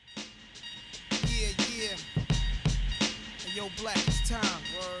Yo, Black, it's time.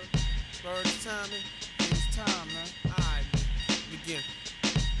 Word, it's time, man. It's time, man. Alright, man. Begin.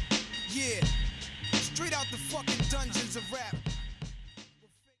 Yeah. Straight out the fucking dungeons of rap.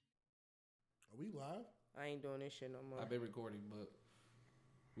 Are we live? I ain't doing this shit no more. I've been recording, but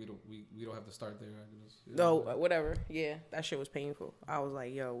we don't have to start there. I guess. No, whatever. Yeah, that shit was painful. I was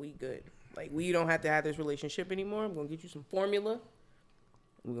like, yo, we good. Like, we don't have to have this relationship anymore. I'm gonna get you some formula.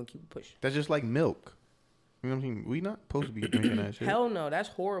 We're gonna keep it pushing. That's just like milk. You know what I mean? We not supposed to be drinking that shit. Hell no, that's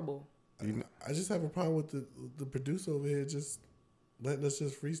horrible. I just have a problem with the producer over here just letting us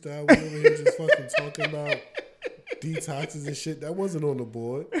just freestyle. We over here just fucking talking about detoxes and shit. That wasn't on the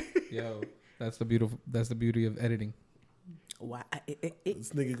board. Yo, that's the beauty of editing. Why? This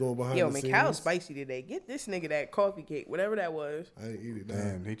nigga going behind Yo, the scenes. McCall's spicy today. Get this nigga that coffee cake, whatever that was. I ain't eat it. Nah.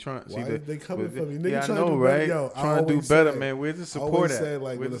 Damn, they trying. Why they coming for me? Nigga Yeah, I trying know, to do right? better. Yo, Trying to do better, man. Where's the I support always at? said,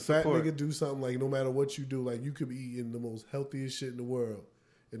 like, when a Where's fat support? nigga do something, like, no matter what you do, like, you could be eating the most healthiest shit in the world.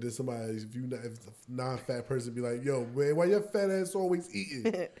 And then somebody, if a non-fat person be like, yo, man, why your fat ass always eating?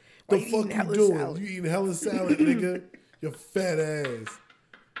 The fuck you doing? Salad? You eating hella salad, nigga? Your fat ass.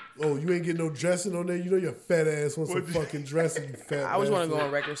 Oh, you ain't getting no dressing on there? You know your fat ass wants some fucking dressing, you fat I just want to go bastard.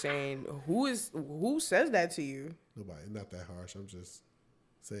 on record saying, who says that to you? Nobody, not that harsh. I'm just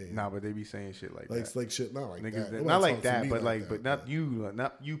saying. Nah, but they be saying shit like that. Like shit, not like Niggas that. that- Nobody not like talks to that, me but like, that, but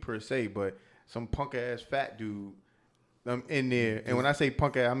not you per se, but some punk ass fat dude in there. And when I say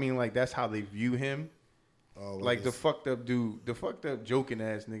punk ass, I mean like that's how they view him. Oh, Like the fucked up dude, the fucked up joking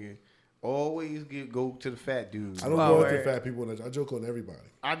ass nigga. Always go to the fat dude. I don't go after fat people. I joke on everybody.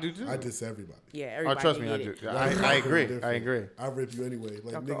 I do too. I diss everybody. Yeah, Oh, everybody. trust me, get it. I agree. Different. I agree. I rip you anyway.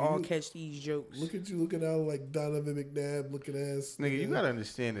 Like Y'all can nigga, all you, catch these jokes. look at you looking out like Donovan McNabb looking ass. Nigga, you gotta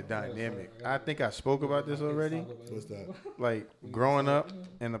understand the dynamic. I think I spoke about this already. What's that? Like growing up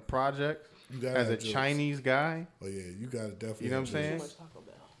in the project You gotta as a have jokes. Chinese guy, Oh yeah, you gotta definitely. you know what I'm have saying? jokes.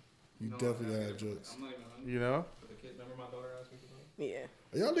 You definitely gotta have jokes. You know? Remember my daughter asked me to Yeah.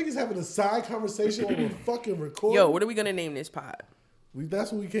 Are y'all niggas having a side conversation while we're fucking recording? Yo, what are we gonna name this pod?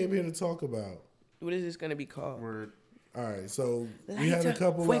 That's what we came here to talk about. What is this gonna be called? Word. All right, so we had a Lighter.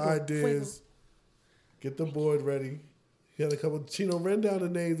 couple Fuego. of ideas. Get the board ready. He had a couple. Chino, run down the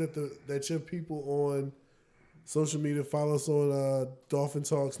names that your people on social media. Follow us on Dolphin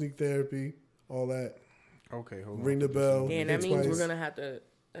Talk, Sneak Therapy, all that. Okay, hold on. Ring the bell. Yeah, and hit that means twice. we're gonna have to.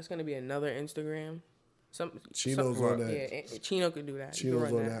 That's gonna be another Instagram. Chino's on that. Yeah, Chino could do that. You can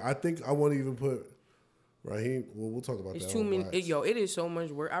Chino's run on that. I think I want to even put Raheem. Well, we'll talk about It's that. too on many. Wax. Yo, it is so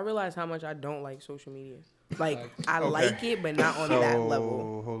much work. I realize how much I don't like social media. Like I Okay. like it, but not on that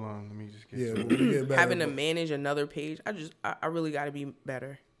level. Hold on, let me just get Yeah, to but we getting better. Having to manage another page, I really got to be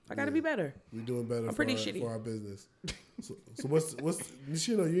better. I got to be better. We're doing better I'm for, pretty our, shitty. for our business. So what's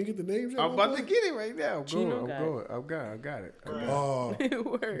Chino? You ain't get the names yet? I'm my about to boy? get it right now. I'm Chino going. got I got it. Oh, Word.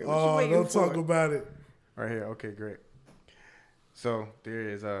 What you oh, waiting don't for? talk about it. Right here. Okay, great. So there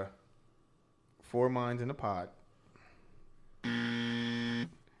is 4 minds in the pod.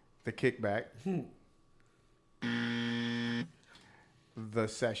 The kickback. The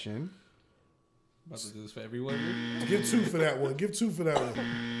session. About to do this for everyone. Give 2 for that one. Give 2 for that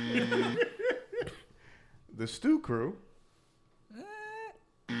one. The stew crew.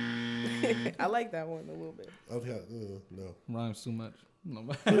 I like that one a little bit. Okay, no. Rhymes too much. No,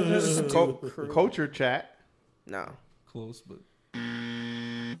 Culture chat. No. close, but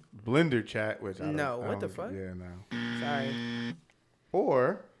Blender chat, which I don't, No, I what the don't- fuck? Yeah, no. Sorry.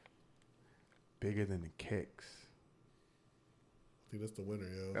 Or bigger than the kicks. I think that's the winner,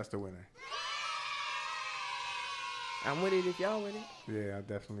 yo. That's the winner. I'm with it if y'all with it. Yeah, I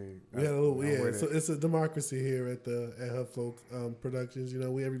definitely. We had a little, I'm yeah. with So it. it's a democracy here at Hub Folk Productions. You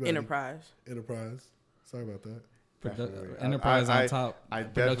know, we everybody Enterprise. Enterprise. Sorry about that. Definitely. Enterprise I- on top. I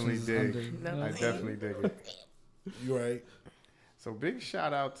definitely Productions dig. under. No. I definitely dig it. You right. So big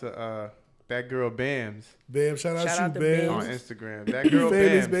shout out to that girl Bams Bam, shout Shout out out to to Bam. on Instagram. That girl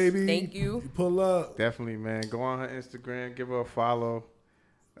Famous, Bams. baby. Thank you. You pull up. Definitely, man. Go on her Instagram. Give her a follow.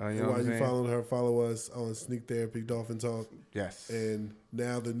 You know And what while I'm you saying? following her, follow us on Sneak Therapy, Dolphin Talk, Yes. and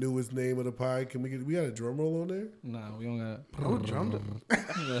now the newest name of the pod. Can we got a drum roll on there? Nah, we don't got. Who drummed it?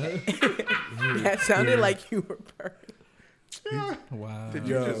 That sounded like you were perfect. Wow. Did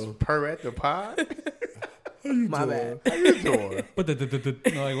you Yo. just purr at the pod? My bad. How you doing? But no,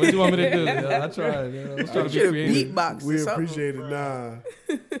 like, what do you want me to do? Yeah, I tried. I was trying to be Should have creative. beatboxed We or something. appreciate it, nah.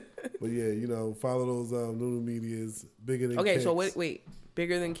 But yeah, you know, follow those new medias, bigger than Okay, Kicks, so wait.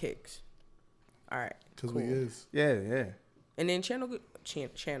 Bigger than kicks. All right. because cool. we is. Yeah. And then Chino could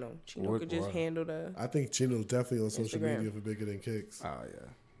just What? handle the. I think Chino's definitely on social Instagram. media for bigger than Kicks. Oh yeah.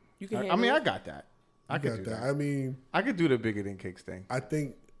 You can. I handle mean, it. I got that. I could do that. I mean, I could do the bigger than cakes thing. I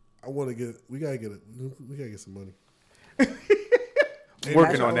think I want to get. We gotta get it. We gotta get some money. I'm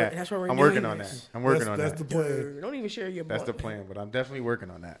working on what- that. that's what we're I'm working doing on that. this. I'm working on That's that. the plan. Don't even share your. That's the blunt. plan, but I'm definitely working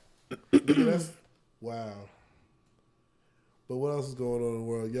on that. That's wow. But what else is going on in the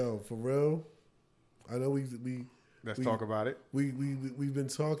world, yo? For real, I know Let's we- talk about it. we've been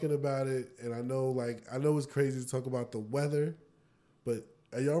talking about it, and I know it's crazy to talk about the weather, but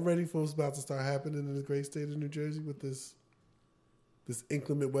are y'all ready for what's about to start happening in the great state of New Jersey with this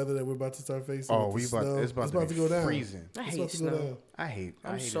inclement weather that we're about to start facing? Oh, with the snow? it's about to go be down. freezing. I It's hate about to go snow. down. I hate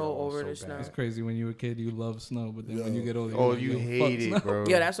I'm it so all over the bad. snow. It's crazy when you were a kid, you love snow, but then when you Yo. get older, Oh, you're like, you yo, hate fuck it, snow. bro.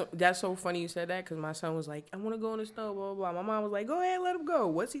 Yeah, that's so funny you said that because my son was like, I want to go in the snow, blah, blah, blah. My mom was like, go ahead, let him go.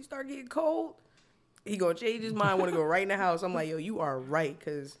 Once he start getting cold, he going to change his mind, want to go right in the house. I'm like, yo, you are right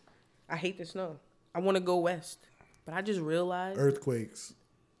because I hate the snow. I want to go west. But I just realized Earthquakes.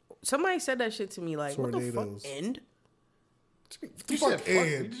 somebody said that shit to me like, what the Tornadoes. fuck, end? You Fuck said fuck.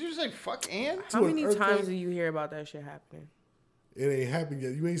 and. Did you say fuck and? How To an many earthquake? times do you hear about that shit happening? It ain't happened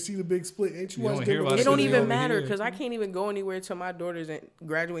yet. You ain't see the big split, ain't you? You don't watched hear Game of about It it don't shit Thrones? we even over matter here. because I can't even go anywhere till my daughter's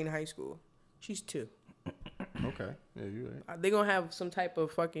graduating high school. She's 2. Okay. Yeah, you right. They going to have some type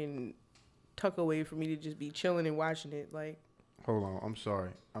of fucking tuck away for me to just be chilling and watching it. Like, Hold on. I'm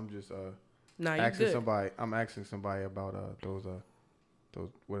sorry. I'm just nah, you asking good. somebody. I'm asking somebody about those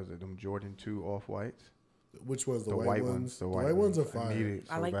what is it? Them Jordan 2 off whites. Which ones? The, The white ones? The white ones are I need fire. it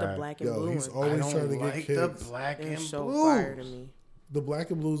I so like the bad. black and Yo, blue he's ones. I always don't trying to get like kids. the black They're and so blues. fire to me. The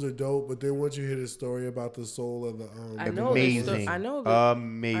black and blues are dope, but then once you hear the story about the soul of the I know the sto- Amazing. I know the-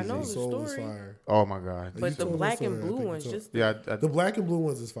 Amazing. I know the the soul is story. fire. Oh my god. You But the told us black and already, I blue think you ones, told- just Yeah, The black and blue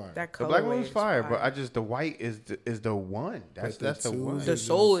ones is fire. that the color. black one was fire, but I just the white is the one. That's the that's the twos one. are the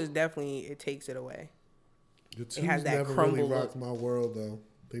soul is definitely it takes it away. The twos has that never crumble really rocked look. my world though.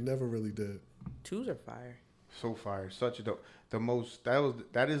 They never really did. 2s are fire. So fire. Such a the most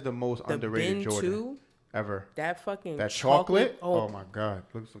that is the most The underrated Ben Jordan 2, ever. that fucking That chocolate. Oh, Oh my god,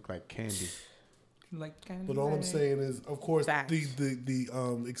 looks like candy. Like candy. But all I'm saying is, of course, Facts.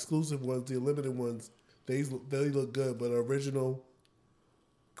 the exclusive ones, the limited ones, they look good, but original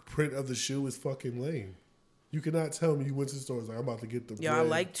print of the shoe is fucking lame. You cannot tell me you went to the store and was like, I'm about to get the yeah, I red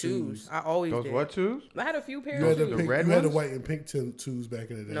like 2s. twos. I always Those did. what twos? I had a few pairs You had of the twos. pink, red you had the ones? white and pink twos back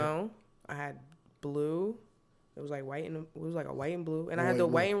in the day. No, I had blue. It was like white and it was like a white and blue, and I White had the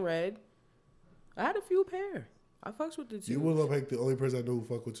and white and red. I had a few pair. I fucks with the 2s. You would look like the only person I know who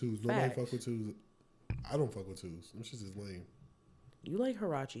fuck with twos. Nobody Facts. fuck with twos. I don't fuck with twos. Them shit is lame. You like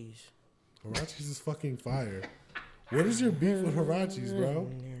Hirachis? Hirachis is fucking fire. What is your beef with Hirachis, bro?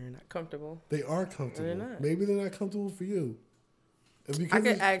 They're not comfortable. They are comfortable. They're not. Maybe they're not comfortable for you. And because I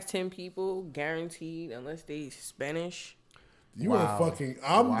could it's- ask 10 people, guaranteed, unless they Spanish. you Wow. are fucking.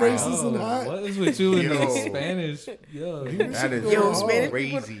 I'm Wow. racist and Oh, hot. what is with you in Yo. the Spanish? Yo, That is Yo,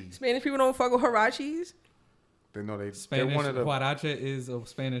 Spanish Spanish people don't fuck with Hirachis? They know they're Spanish. one of the. Huarache is a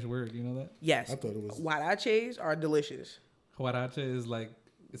Spanish word. You know that? Yes. I thought it was. Huaraches are delicious. Huarache is like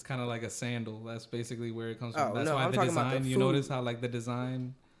it's kind of like a sandal. That's basically where it comes from. Oh, That's no, why I'm the talking about design. the You food. notice how like the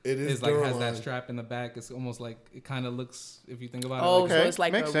design It is is like has that Duraline. strap in the back. It's almost like it kind of looks. If you think about Oh, it, like, so Okay, it's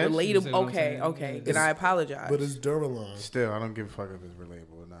like a makes sense. You see relatable. what I'm Okay, saying? okay. Yeah. Then I apologize. But it's Duraline. Still, I don't give a fuck if it's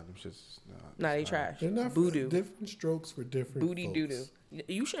relatable or not. Them shit's Nah, they trash. They're not Voodoo. different strokes for different Booty folks. doo doo.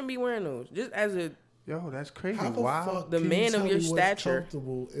 You shouldn't be wearing those. Just as a Yo, that's crazy. How the Wow. fuck The can man you of tell your me what's stature.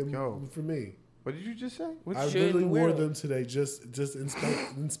 comfortable Yo. for me? What did you just say? What I shouldn't literally wear wore them. them today, just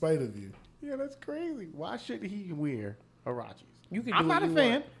in spite of you. Yeah, that's crazy. Why should he wear Hirachis? You can I'm do not what a you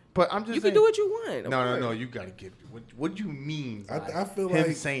fan, want. but I'm just You saying. can do what you want. of No, course. no. You gotta give. What do you mean? By I feel him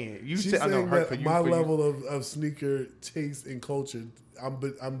like saying it? You she's said I know saying her that for you. my for you- level of sneaker taste and culture.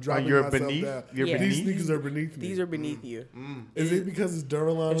 I'm dropping you're myself beneath- down. you're Yeah. These beneath? sneakers are beneath me. These are beneath you. Is it because it's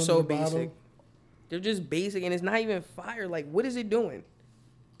Duraline They're on so the bottom? basic. They're just basic, and it's not even fire. Like, what is it doing?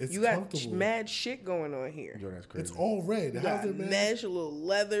 It's You got comfortable. mad shit going on here. Yo, that's crazy. It's all red. You How's got it, man? mesh, a little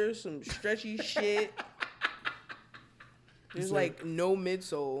leather, some stretchy shit. There's said- like no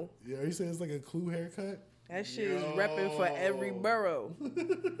midsole. Yeah, are you saying it's like a Clue haircut? That shit is repping for every borough.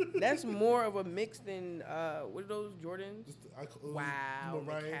 That's more of a mix than what are those Jordans? Wow,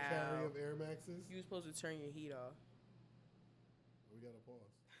 Mariah Macau. Carey of Air Maxes. You were supposed to turn your heat off. We gotta pause.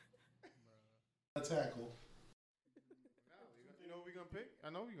 A tackle. You know what we're gonna pick? I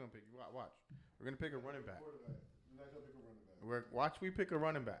know we're gonna pick. Watch. We're gonna pick a running back. Quarterback. We're not gonna pick a running back. Watch. We pick a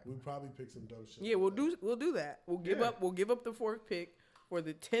running back. We probably pick some dumb shit. Yeah, we'll do that. We'll give Yeah. up. We'll give up the 4th pick for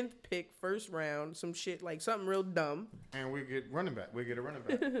the 10th pick, first round. Some shit like something real dumb. And we get running back. We get a running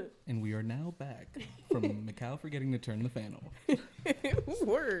back. and we are now back from Macau forgetting to turn the fan off.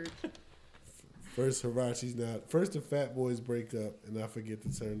 Word. First Hirachi's not. First the Fat Boys break up, and I forget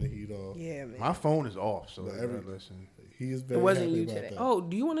to turn the heat off. Yeah, man. My phone is off, so No, listen. He is It very wasn't happy you about today. that. Oh,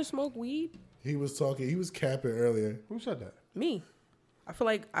 do you want to smoke weed? He was talking. He was capping earlier. Who said that? Me. I feel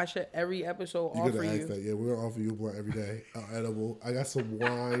like I should every episode You're offer gonna ask you. that? Yeah, we're gonna offer you a blunt every day. Edible. I got some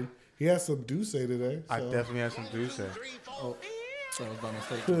wine. He has some Douce today. I so- definitely had some Douce. Oh, that was by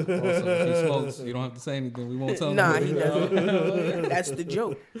mistake. Also, if he smokes, you don't have to say anything. We won't tell Nah, him. he doesn't. That's the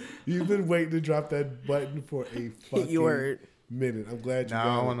joke. You've been waiting to drop that button for a fucking You heard. minute. I'm glad you Nah, I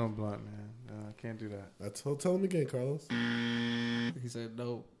got don't it. want no blunt, man. No, I can't do that. Tell him again, Carlos. He said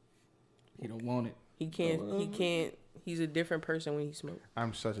no. He don't want it. He can't. He can't. He's a different person when he smokes.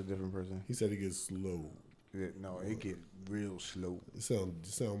 I'm such a different person. He said he gets slow. No, it get real slow. You sound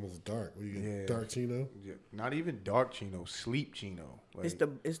almost dark. What you get? Yeah. Dark Chino? Yeah, not even dark chino, sleep chino. Like,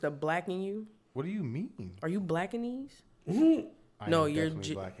 It's the black in you. what do you mean? Are you black in these? I No, am you're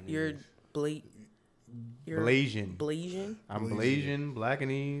definitely black in you're these. you're Blasian. Blasian. I'm Blasian. Blasian,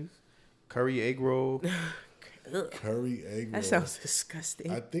 blackanese, curry egg roll. Ugh. Curry egg roll. That sounds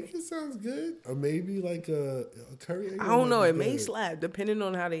disgusting. I think it sounds good. Or maybe like a curry egg roll. I don't know. might It be may good. slap depending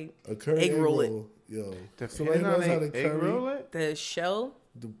on how they A curry egg roll it. Yo. Depending Somebody on knows how to egg curry. roll it. the shell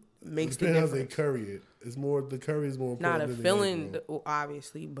makes the Depends how they difference. curry it. It's more the curry is more important. Not a than the egg filling, roll. well,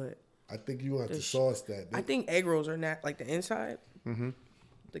 obviously, but I think you have the to sh- sauce that. I think egg rolls are not like the inside.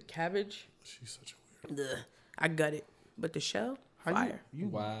 The cabbage, She's such a weird. I gut it, but the shell, How fire.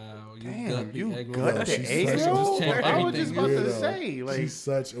 Wow, you Damn, gut the you egg gut roll. she's the egg such a- roll? Just champ I was just about everything. to Weirdo. say, like, She's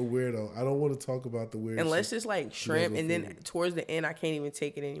such a weirdo. I don't want to talk about the weird. Unless shit. it's like She knows shrimp, what and then food. towards the end, I can't even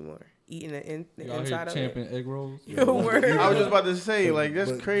take it anymore. Eating the Y'all here inside of it. champing egg rolls? Yo, word. I was just about to say, But- like,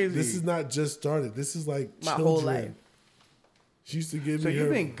 that's but crazy. This is not just started. This is like My children. whole life. She used to give so me you've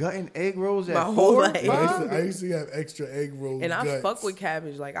her. been gutting egg rolls at My whole 4, life. Yeah, five? I used to have extra egg rolls. And I guts. fuck with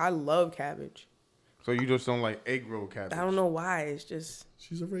cabbage. Like I love cabbage. So you just don't like egg roll cabbage? I don't know why. It's just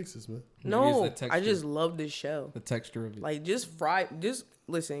She's a racist, man. no. it's the I texture. just love the shell. The texture of it. Like just fry. Just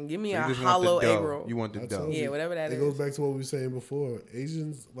listen. Give me So you a just want the hollow egg dough. roll. You want the I dough. told Yeah, you. whatever that It is. goes back to what we were saying before.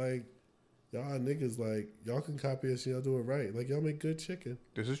 Asians, like, y'all niggas, like, y'all can copy us and y'all do it right. Like, y'all make good chicken.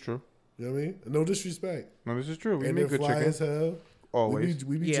 This is true. You know what I mean? No disrespect. No, this is true. We And make they're good fly chicken. as hell. Always.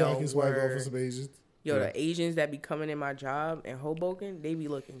 We be Yeah, jacking swag off word. of some Asians. Yo, Yeah. the Asians that be coming in my job in Hoboken, they be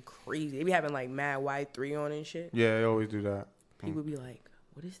looking crazy. They be having like mad Y3 on and shit. Yeah, they always do that. People be like,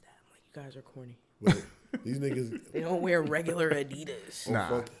 "What is that?" I'm like, "You guys are corny. But these niggas. They don't wear regular Adidas." Oh, Nah.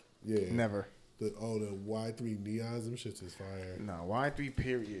 fuck. Yeah. Never. The Y3 neons, them shits is fire. No, Y3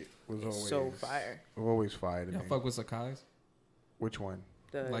 period was always So fire. Always fire to Y'all me. fuck with Sakai's? Which one?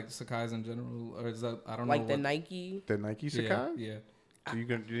 The, Like Sakai's in general? Or is that, I don't like know. the what- Nike. The Nike Yeah, Sakai? yeah.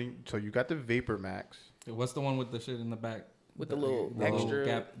 So you got the Vapor Max. What's the one with the shit in the back? With the little little extra-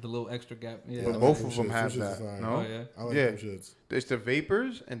 gap, the little extra gap. Yeah. I But like both them of them shits. have Them shits is that. fire. No? Oh, yeah. I like Yeah. them shits. It's the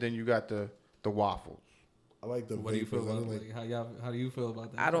Vapors, and then you got the waffles. I like the What do you feel vapors. I about don't like, how do you feel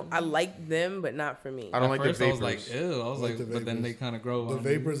about that? I like them, but not for me. I don't At like first the I Vapors. was like, ew. I was like like, the but then Vapors. they kind of grow The on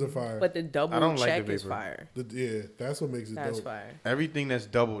vapors are fire. But the double I don't like check the is vapor. fire. Yeah, that's what makes it That's dope. fire. Everything that's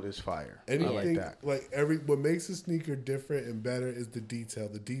doubled is fire. Anything I like that. what makes a sneaker different and better is the detail.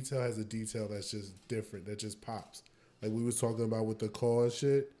 The detail has a detail that's just different, that just pops. Like we was talking about with the cause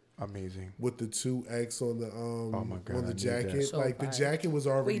shit, Amazing. with the 2X on the Oh my God, on I the need jacket. that. So Like fire. the jacket was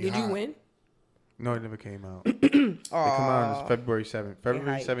already Wait, did you hot. win? No, it never came out. It come out on February 7th.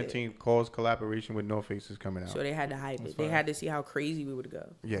 February hyped it. 17th, Cause collaboration with North Face is coming out. So they had to hype it. They fire. had to see how crazy we would go.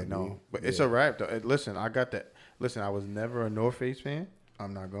 Yeah, no. mean, But it's yeah. a wrap, though. Listen, I got that. Listen, I was never a North Face fan.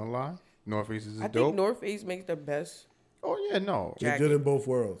 I'm not going to lie. North Face is I dope. think North Face makes the best Oh, yeah, no. They're jacket good in both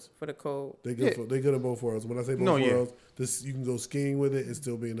worlds. for the cold. They good. They good in both worlds. When I say both No, yeah. worlds, this you can go skiing with it and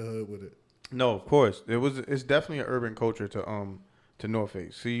still be in the hood with it. No, of course. It's definitely an urban culture to North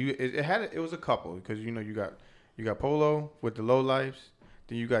Face. So it was a couple because you know you got Polo with the low lifes,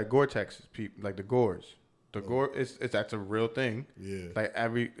 then you got Gore-Tex, like the Gores. The Gore it's that's a real thing. Yeah. Like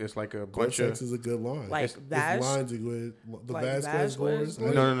it's like a bunch Gore-Tex of is a good line. Like It's Vaz. lines are good. The Like Vasquez Vasquez Gores.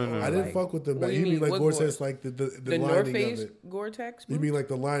 Gores? No. I didn't Like, fuck with them. what But do you you mean mean? like What Gore-Tex, Gores? like the The lining North of Face it. Gore-Tex. You mean like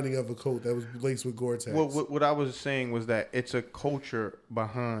the lining of a coat that was laced with Gore-Tex? Well, what I was saying was that it's a culture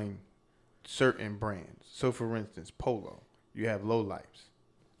behind certain brands. So, for instance, Polo, you have low lives,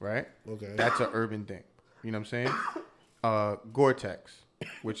 right? Okay. That's an urban thing. You know what I'm saying? Gore-Tex,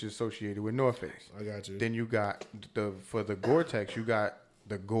 which is associated with North Face. I got you. Then you got for the Gore-Tex, you got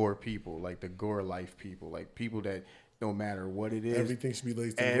the Gore people, like the Gore life people, like people that no matter what it is, Everything should be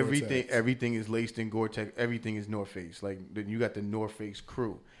laced in Gore-Tex. everything is laced in Gore-Tex. Everything is North Face. Like then you got the North Face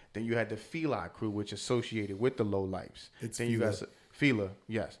crew. Then you had the Fila crew, which associated with the low lives. It's then you got Fila,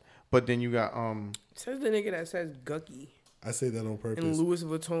 yes. But then you got Says the nigga that says Gucky I say that on and purpose. Louis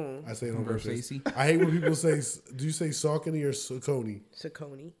Vuitton. I say it on Verse purpose. AC. I hate when people say, do you say Saucony or Saucony?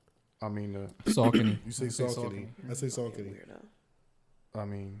 Saucony. I mean Saucony. You say I say Saucony. I say Saucony. Weirdo. I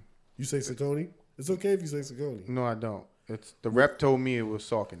mean You say Saucony? It's okay if you say Saucony. no, I don't. It's the rep told me it was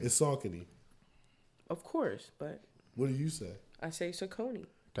Saucony. It's Saucony. Of course, but What do you say? I say Saucony.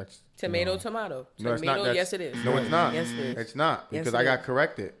 That's Tomato, tomato. No, it's Tomato, not. That's- yes it is. No, it's not. Yes it is. It's not Yes, because it I got is.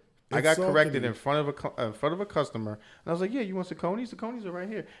 corrected. I It's got corrected Saucony. in front of a customer, and I was like, "Yeah, you want Saucony? Saucony's are right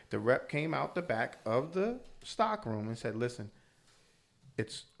here." The rep came out the back of the stock room and said, "Listen,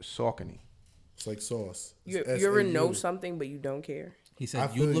 it's Saucony." It's like sauce. You It's ever S-A-U. know something but you don't care? He I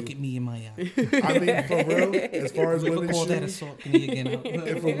said, feel "You look you. at me in my eye." I mean, for real, as far as You ever women's call that a shoes, Saucony again?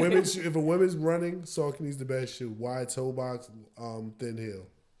 if a women's running, Saucony's the best shoe. Wide toe box, thin heel.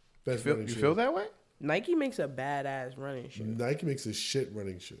 Best running You shoe. feel that way? Nike makes a badass running shoe. Nike makes a shit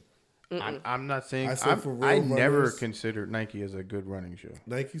running shoe. I'm not saying. I said for real I never runners- considered Nike as a good running shoe.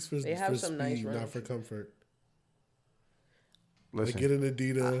 Nike's for, They have for some speed, nice running not for shoes. comfort. Listen, Like get an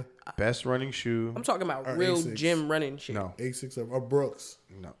Adidas, best running shoe. I'm talking about Or real Asics. gym running shit. No, Asics, or Brooks.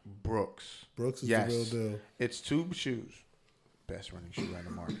 no, Brooks. Brooks is Yes. the real deal. It's tube shoes. Best running shoe on the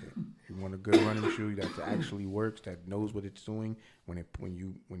market. You want a good running shoe that actually works, that knows what it's doing when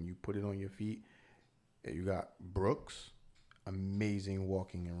you put it on your feet. You got Brooks, amazing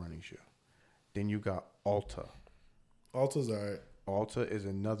walking and running shoe. Then you got Alta. Alta's alright. Alta is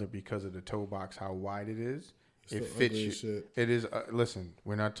another because of the toe box, how wide it is. It's It the fits ugly you. shit. It is. Listen,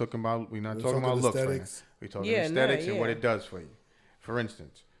 we're not talking about We're looks talking right now. aesthetics. We're talking Yeah, nah, aesthetics and what yeah. it does for you. For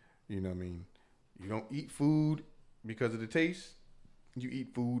instance, you know what I mean. You don't eat food because of the taste. You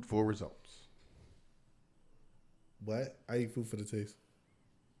eat food for results. What? I eat food for the taste.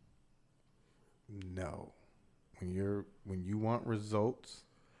 No, when you want results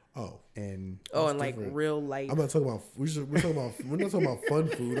Oh, and Oh, That's and like different. real life. I'm not talking about. We're not talking about fun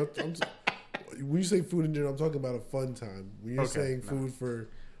food. When you say food in general, I'm talking about a fun time. When you're Okay, saying no. food for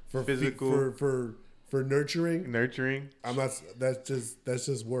Physical. for nurturing, nurturing, I'm not. That's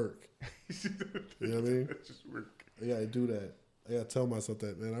just work. You know what I mean? It's just work. I gotta do that. I gotta tell myself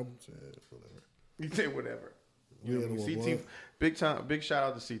that, man. Whatever. You say whatever. You You know, ain't what I mean? no CT, big shout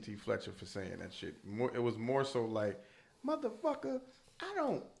out to CT Fletcher for saying that shit. It was more so like, motherfucker, I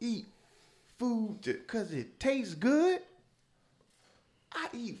don't eat food because it tastes good. I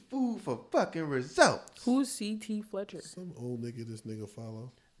eat food for fucking results. Who's CT Fletcher? Some old nigga this nigga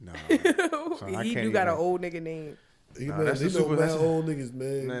follow. No, son, I He can't do got an even- old nigga name. Man, that's they a know super- mad that's a- old niggas,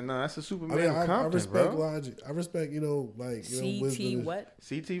 man. no, that's a I Superman mean, of I Compton, respect bro. logic. I respect, CT wisdom. what?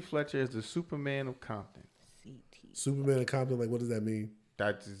 CT Fletcher is the Superman of Compton. CT. Superman and Compton, like, what does that mean?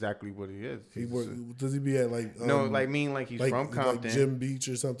 That's exactly what he is. He He's a work. su- Does he be at like? no, like he's from Compton. like Jim Beach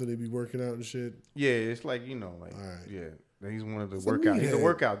or something. They be working out and shit. Yeah, it's like Alright. yeah. He's one of the He's a workout. He's a meathead.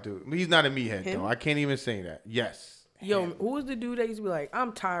 workout dude. He's not a meathead Him? though. I can't even say that. Yes. Yo, him. who was the dude that used to be like,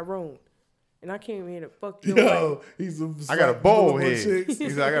 I'm Tyrone, and I came here to fuck your Yo, wife? he's a. I got a bowl little head. chicks.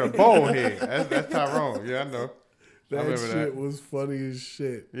 He's like, I got a bowl head. That's Tyrone. Yeah, I know. I That remember shit that. was funny as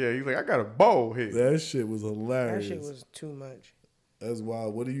shit. Yeah, he's like, I got a bowl head. That shit was That hilarious. shit was too much. That's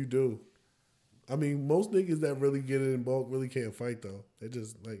wild. What do you do? I mean, most niggas that really get it in bulk really can't fight though. They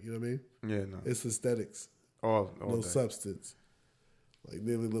just like, you know what I mean? Yeah, no. It's aesthetics, All no day. substance. Like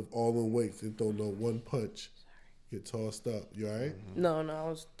they lift all in weights and throw no one punch, get tossed up. You all right? No, I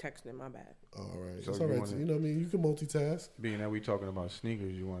was texting. My bad. All right. So It's all you right. wanna- You know what I mean? You can multitask. Being that we talking about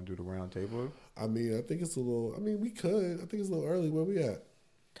sneakers, you want to do the round table? I mean, I think it's a little. I mean, we could. I think it's a little early. Where we at?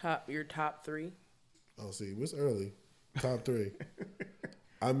 Your top three. Oh, see, it's early. Top three.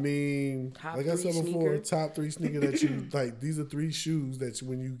 I mean, Top like I three said before, sneaker? top three sneaker that you like. These are three shoes that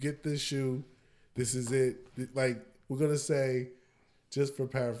when you get this shoe, this is it. Like we're gonna say, just for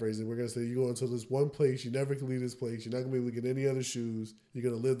paraphrasing, we're gonna say you go into this one place. You never can leave this place. You're not gonna be able to get any other shoes. You're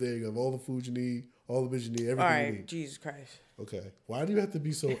gonna live there. You have all the food you need, all the bitch you need, everything All you right, need. Jesus Christ. Okay. Why do you have to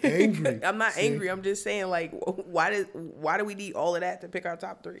be so angry? I'm not See? angry. I'm just saying, like, why do we need all of that to pick our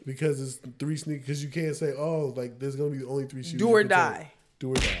top three? Because it's three sneakers. Because you can't say, oh, like there's gonna be the only three shoes. Do you or can take. die.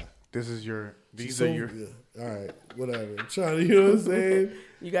 Do or die. This is your. These So, are your. yeah. All right, whatever. I'm trying to, you know what I'm saying?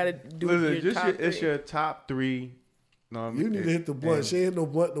 You gotta do Listen, your just top it's three. your top three. No, You need to hit the blunt. She ain't hit no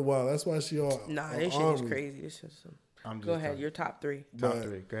blunt in a while. That's why she all. Nah, all this shit is ornery. crazy. This is some. I'm just Go ahead, telling you. your top three. Top But-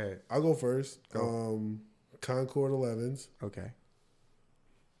 three. Go ahead. I'll go first. Go. Concord 11s, Okay.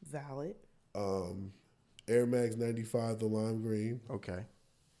 Valid. Air Max 95, the lime green, Okay.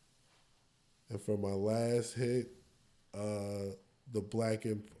 and for my last hit, black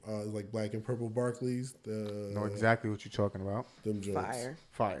and black and purple Barclays. Know exactly what you're talking about. Them joints.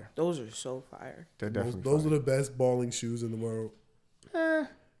 Fire. Those are so fire. They're definitely Those fire. are the best balling shoes in the world.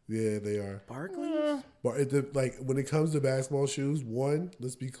 Yeah, they are. Barclays? But like when it comes to basketball shoes, one,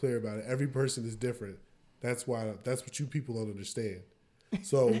 let's be clear about it. Every person is different. That's what you people don't understand.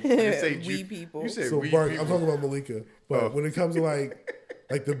 So You say We people. You say so we Bark, people. I'm talking about Malika. But when it comes to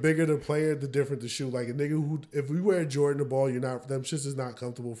like the bigger the player, the different the shoe. Like a nigga who, if we wear Jordan the ball, them shits is not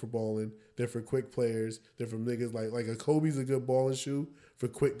comfortable for balling. They're for quick players. They're for niggas like a Kobe's a good balling shoe for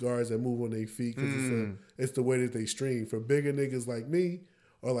quick guards that move on their feet because it's the way that they stream. For bigger niggas like me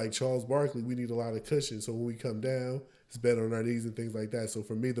or like Charles Barkley, we need a lot of cushion. So when we come down, it's better on our knees and things like that. So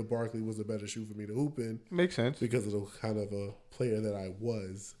for me, the Barkley was a better shoe for me to hoop in. Makes sense. Because of the kind of a player that I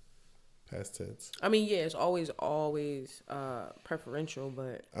was. Past tense. I mean, yeah, it's always preferential,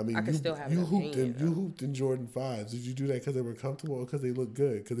 but I can still have an opinion. You hooped in Jordan 5s. Did you do that because they were comfortable or because they looked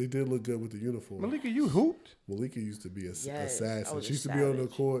good? Because they did look good with the uniform. Malika, you hooped? Malika used to be a Yes, assassin. I was She a used to be on the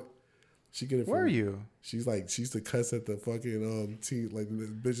savage. court. She get it from Where are you? She's like, she used to cuss at the fucking team, like the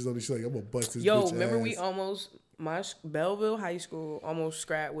bitches on the. She's like, I'm gonna bust this Yo, bitch remember ass. we almost Belleville High School almost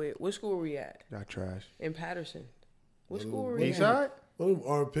scrapped with what school were we at? Y'all trash. In Patterson. What school were we East at? side? One of them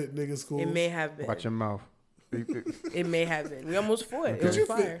armpit nigga schools. It may have been. Watch your mouth. It may have been. We almost fought. It Did was you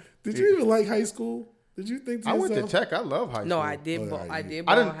fire. did you even like high school? Did you think? I went to yourself, Tech. I love high school. No, I did. Oh, yeah, I you- did.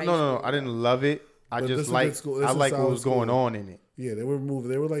 I ball didn't. high No. school. I didn't love it. I But this just is a like. good school. This I is like what solid was going school. on in it. Yeah, they were moving.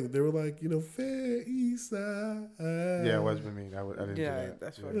 They were like fair East Side. Yeah, it wasn't me. I didn't do Yeah, that.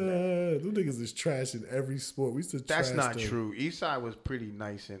 that's Yeah. fucked up. Them niggas is trash in every sport. We used to. That's trash not them. true. Eastside was pretty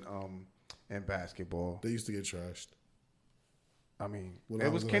nice in basketball. They used to get trashed. I mean, When it I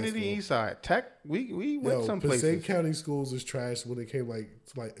was was in high Kennedy school. Eastside. Tech, we went some Passaic places. County schools is trash when it came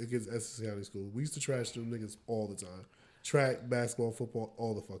to against Essex County school. We used to trash them niggas all the time. Track, basketball, football,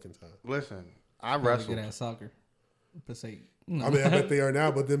 all the fucking time. Listen, I Probably wrestled. good at soccer. Passaic. I mean, I bet they are now,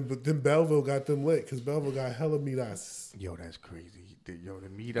 but then Belleville got them lit because Belleville got hella mitas. Yo, that's crazy. The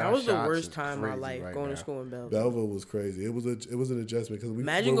meet That out was the shots worst is time of my crazy life right going now. to school in Belleville. Belleville was crazy. It was an adjustment because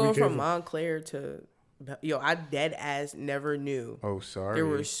Imagine going from Montclair to I dead ass never knew. Oh, sorry. There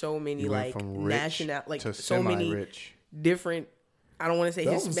were so many You went like from rich national, like to so many semi-rich. different. I don't want to say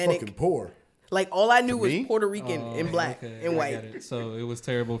That was Hispanic. fucking poor. Like all I knew was me? Puerto Rican and black Okay, and I white. get it. So it was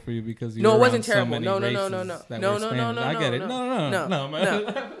terrible for you because you No, were it wasn't around so terrible. many No, no, races no, no, that no, were no, Spanish. no, I get it. No,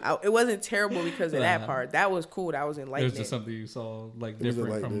 man. It wasn't terrible because of that part. That was cool. That was It was enlightening. just something you saw like was different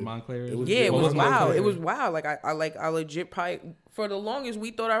enlightening. from Montclair. It was Yeah, it What was was wild. Montclair? It was wild. Like I legit probably for the longest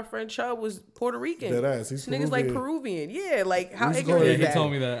we thought our friend Chubb was Puerto Rican. Dead ass. He's This nigga's like Peruvian. Peruvian. Yeah, like how He's ignorant going- is Yeah, that? he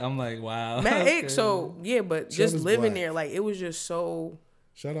told me that. I'm like, wow. Mad Okay. ick. So yeah, but Chubb just is living black. there, like it was just so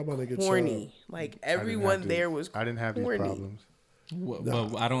Shout out my nigga corny. Like I didn't everyone have there these- was. I didn't have these corny. problems.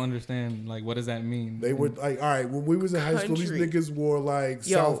 But I don't understand. Like, what does that mean? They were like, all right, when we was in high school, these Country. niggas wore like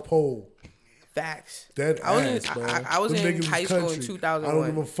Yo. South Pole. Facts. Dead I was ass, in, man. I was Them in niggas was high school in country. 2001. I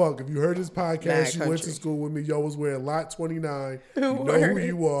don't give a fuck. If you heard this podcast, Mad you went to country. school with me, y'all was wearing lot 29. You know who Word.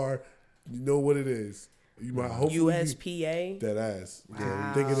 you are. You know what it is. You might hopefully USPA. Dead ass. Yeah,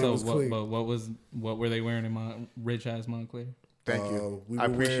 Wow. thinking so it was clean. what were they wearing in rich ass Montclair? Thank you. we I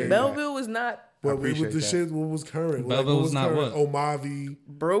were appreciate wearing- that. Belleville was not But we appreciate with the that. shit, what was current? Belleville what was not current? what? Omavi,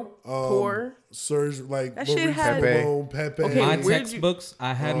 broke, poor. Surge, like That shit Maurice had- Malone, Pepe. Okay, My where'd you- textbooks,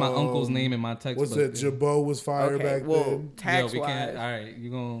 I had my uncle's name in my textbook. What's that? Jabot was fire Okay, back well, then. tax Yo, we wise. can't. All right, you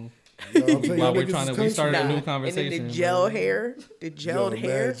gonna. Yo, I'm saying While y'all we're niggas trying is to, we started country. a new And conversation. then the bro. gel hair, mad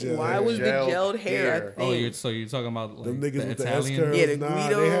hair. gel. Why was the Gelled gelled hair hair. a thing? Oh, you're talking about like Them niggas the with the S Italian. curls. Yeah, the nah,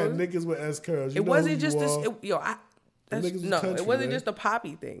 they had Guidos. niggas with S curls. You It know wasn't who just you this. are. That's, niggas was no, country, it wasn't man. just a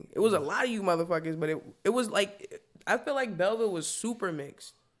poppy thing. It was a lot of you motherfuckers, but it was like I feel like Belleville was super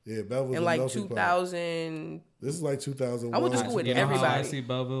mixed Yeah, Belleville's in a like melting pot. 2000. This is like 2001. I went to school with You know how I everybody. see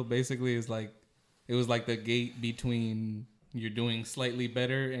Belleville? Basically, is like it was like the gate between you're doing slightly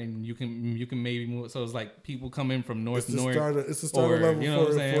better and you can maybe move. So it's like people come in from North It's the North. starter. It's the starter or, level you know what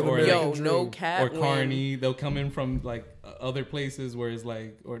for I'm saying? the Or American Yo, dream. no cap. or when- Kearney, they'll come in from like other places where it's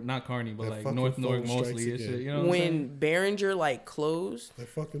like, or not Kearney, but That like fucking North phone strikes mostly and again. shit. You know what I'm When saying? Behringer like closed That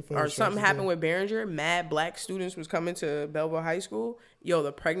fucking phone or strikes something happened again. with Behringer, mad black students was coming to Belleville High School. Yo,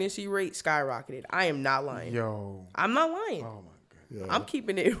 the pregnancy rate skyrocketed. I am not lying. Yo. I'm not lying. Oh my god. Yeah. I'm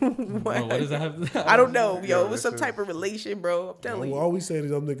keeping it. Bro, what does that have? I don't know, yo. Yo, It was this some is- type of relation, bro. I'm telling you. All we saying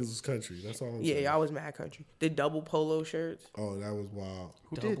is them niggas was country. That's all I'm Yeah, saying. y'all was mad country. The double polo shirts. Oh, that was wild.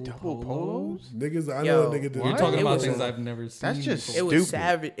 Who did Double double polos? Niggas, I know Yo, a nigga did. You're What? talking It about was- things I've never seen. That's just before. It was Stupid.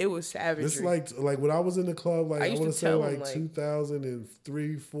 savage. It was savagery. This like when I was in the club, like I I, used want to to say tell like them, like-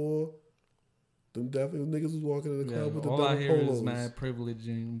 2003, 4. Them definitely niggas was walking in the club with the all I double hear is polos. mad privilege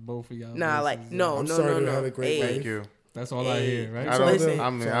in both of y'all. Nah, voices. like no, I'm no, sorry no, to no. have a great Hey, Thank you. That's all I hear, right? I don't. Listen,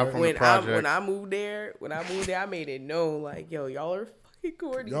 I'm from the when project. I moved there, I made it known like, yo, y'all are fucking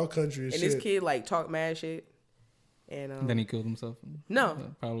corny. Y'all country as and shit. this kid like talk mad shit. And Then he killed himself. no,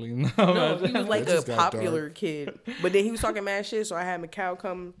 Probably not. no, he was like That a just got popular kid. But then he was talking mad shit, so I had Macau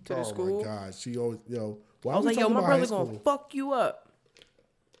come to the Oh school. my god, she always Why I was we like, yo, talking my about high brother school? gonna fuck you up.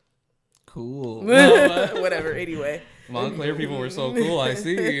 Cool. Whatever. Anyway. Montclair people were so cool. I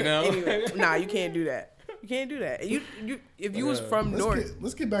see. You know. Anyway, nah, you can't do that. You can't do that. You if you was from North,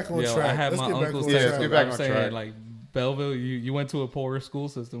 Let's get back on Yo, track. I had Let's my get back uncles on Yeah, text let's me get track. back on saying track. like Belleville, you went to a poorer school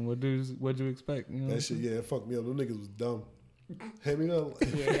system. What'd you expect? You know? That shit, yeah, it fucked me up. Them niggas was dumb. Hand me the,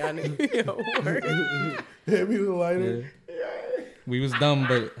 yeah, y'all niggas, yo, word. hand me the lighter. Yeah. We was dumb,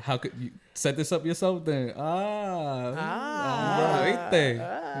 but how could you set this up yourself then?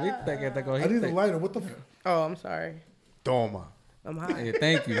 Viste que te I need a cogiste. lighter. What the? Oh, I'm sorry. Toma. I'm high. Yeah,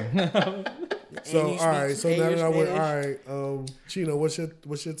 thank you. So And you all right. speak- So and now you're that I went, Spanish. all right. Chino, what's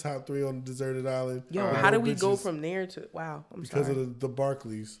your top three on the deserted island? Yo, No how did we go bitches from there to? Wow, I'm because sorry. of the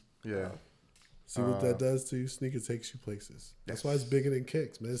Barclays? Yeah. See what that does to you? Sneaker takes you places. That's why it's bigger than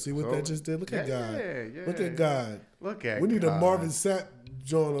kicks, man. See what that just did? Look at God. Yeah. Look at God. Look at We need a God. Marvin Sapp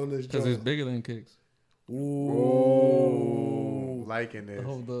joint on this Because it's joint. bigger than kicks. Ooh. Liking this.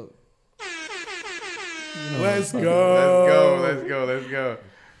 Hold up. Let's go. Let's go.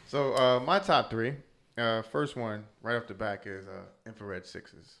 So my top three. First one right off the back is infrared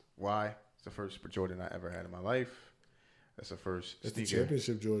sixes. Why? It's the first Jordan I ever had in my life. That's the first It's the sneaker.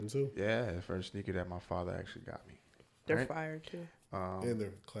 championship Jordan too. Yeah, the first sneaker that my father actually got me. They're right? fire too. And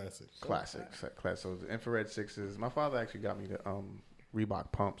they're classics. Classics. So the infrared sixes. My father actually got me the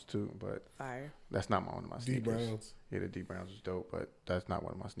Reebok pumps too, but Fire. that's not one of my D sneakers. Browns. Yeah, the D Browns was dope, but that's not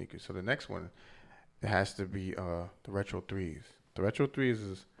one of my sneakers. So the next one, it has to be the Retro 3s. The Retro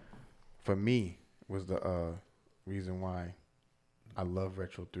 3s is, for me, was the reason why I love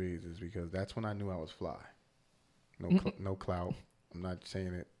Retro 3s is because that's when I knew I was fly. No clout. I'm not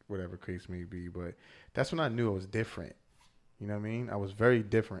saying it, whatever case may be, but that's when I knew I was different. You know what I mean? I was very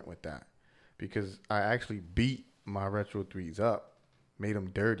different with that because I actually beat my Retro 3s up, made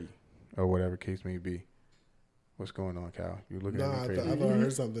them dirty, or whatever case may be. What's going on, Cal? You looking Nah, at I me thought crazy? I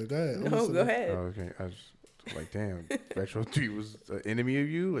heard something. Go ahead. I'm No, go listening. ahead. Oh, okay. I was like, damn, Retro 3 was an enemy of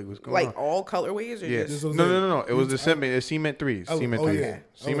you? Like, what's going Like on? all colorways or Yeah. just This was No. It was the I- cement 3s. Oh, Cement oh, 3s. yeah.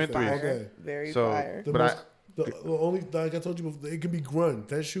 Cement Okay. 3s. Okay. very So, fire. The but most, the only like I told you before, it can be grunge.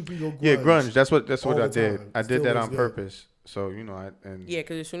 That shoe can go grunge. yeah, grunge. That's what all I the did. time. I Still did that looks on good. purpose. So, Yeah,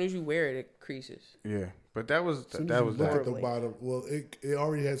 because as soon as you wear it, it creases. yeah. But that was As soon as that you was look that. at the Horribly. bottom. Well, it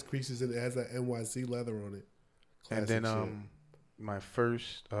already has creases and it has that NYC leather on it. And Classic then shit. my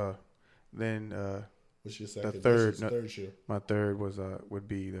first then What's your second? third- What's your third shoe? my third was would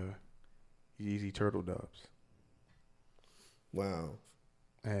be the Yeezy Turtle Doves. Wow.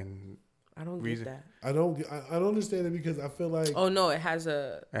 And I don't Reason- get that. I don't understand it because I feel like Oh no, it has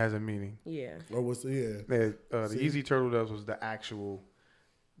a it has a meaning. yeah. or what's the The See? Yeezy Turtle Doves was the actual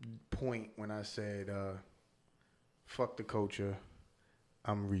point when I said, fuck the culture,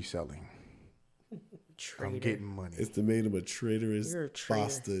 I'm reselling. Traitor. I'm getting money. It's the made him a traitorous You're a traitor.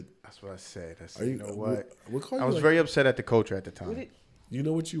 bastard. That's what I said. I Are said, you you know what? What call I you was like- very upset at the culture at the time. What it- You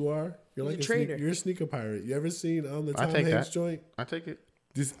know what you are? You're He's like a traitor. You're a sneaker pirate. You ever seen the I Tom take Hanks that. joint? I take it.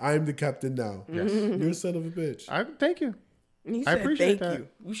 This I'm the captain now. Yes. You're a son of a bitch. I thank you. He I said, appreciate "Thank that. you."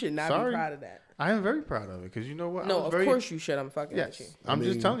 You should not Sorry. be proud of that. I am very proud of it because you know what? I No, was of very, course you should. I'm fucking Yes. with you. I'm I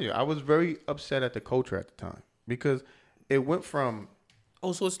just mean- telling you. I was very upset at the culture at the time because it went from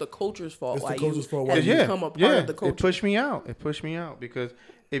Oh, so it's the culture's fault. It's the why culture's you fault have why you- become a part of the culture. It pushed me out. It pushed me out because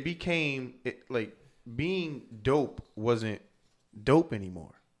it became like being dope wasn't dope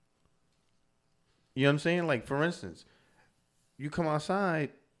anymore. You know what I'm saying? Like for instance, you come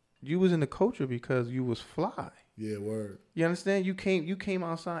outside, you was in the culture because you was fly. Yeah, word. You understand? You came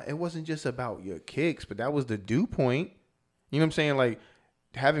outside. It wasn't just about your kicks, but that was the dew point. You know what I'm saying? Like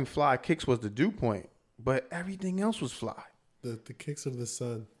having fly kicks was the dew point, but everything else was fly. The kicks of the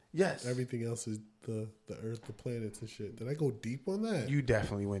sun. Yes. Everything else is the earth, the planets and shit. Did I go deep on that? You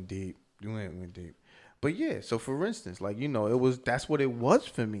definitely went deep. You went deep. But yeah, so for instance, like, that's what it was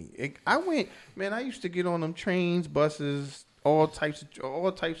for me. I used to get on them trains, buses, all types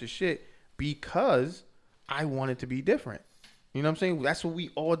of shit because I wanted to be different. You know what I'm saying? That's what we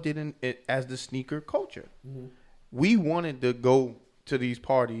all did as the sneaker culture. Mm-hmm. We wanted to go to these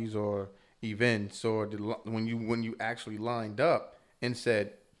parties or events or when you actually lined up and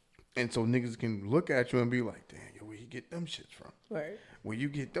said, and so niggas can look at you and be like, damn, yo, where he get them shits from? Right. Where you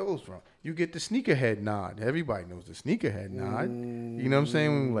get those from? You get the sneakerhead nod. Everybody knows the sneakerhead nod. You know what I'm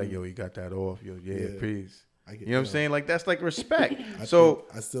saying? When we're like, yo, he got that off. Yo, yeah. Peace. You know what I'm saying? Like, that's like respect. I still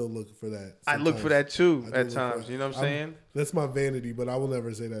look for that. I look for that too I at times. You know what I'm saying? That's my vanity, but I will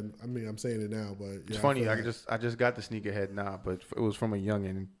never say that. I mean, I'm saying it now, but yeah, It's funny. I just got the sneakerhead nod, but it was from a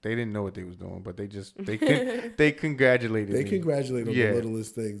youngin. They didn't know what they was doing, but they congratulated. They me. congratulate on the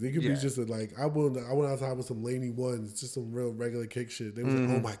littlest things. It could be Yeah. just like I went outside with some Laney ones, just some real regular kick shit. They was like,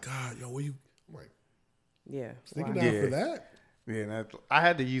 "Oh my god, yo, what you?" I'm like, Yeah. sneaking Wow. out for that. Yeah, I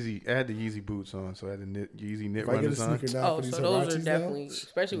had the Yeezy boots on, so I had the Yeezy knit If I get a runners on. sneaker now Oh, for these so those are Hirachis definitely, now,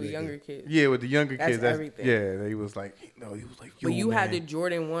 especially with nigga. younger kids. Yeah, with the younger That's kids, everything. Yeah, he was like, yo, But you had the man.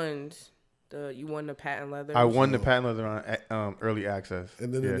 Jordan ones. You won the patent leather. I won the patent leather on early access.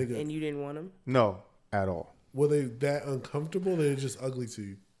 And then yeah. the nigga, And you didn't want them? No, at all. were they that uncomfortable? They were just ugly to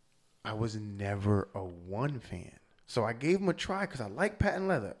you. I was never a one fan. So I gave them a try because I like patent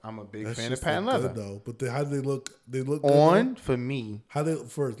leather. I'm a big That fan shit of patent look leather. good, though. But how do they look? They look good, On though? for me, How they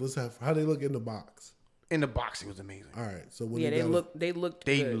how they look in the box. in the box, it was amazing. All right, so when Yeah, you they got looked They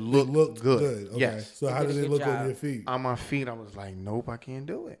good. looked good. Okay. Yes. So They how did did a they good look on job. your feet? On my feet, I was like, nope, I can't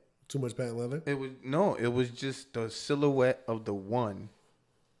do it. Too much patent leather. It was just the silhouette of the one.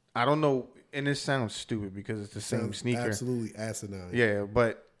 I don't know, and it sounds stupid because it's the same Sounds sneaker. absolutely asinine. Yeah,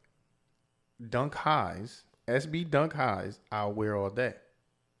 but Dunk Highs, SB Dunk Highs, I'll wear all day.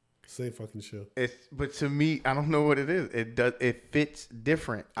 Same fucking shoe. But to me, I don't know what it is. It fits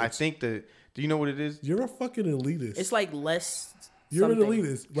different. I think do you know what it is? You're a fucking elitist. It's like less. You're something. an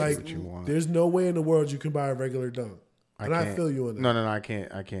elitist. Like, what you want. there's no way in the world you can buy a regular dunk. And I can't. feel you on that. No, I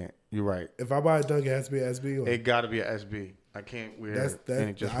can't. You're right. If I buy a dunk, it has to be an SB. Or, It got to be a SB. I can't wear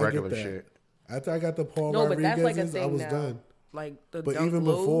any just I get regular that. shit. After I got the Paul No, but that's like a Rodriguez's, thing I was now. done. Like the But Dunk even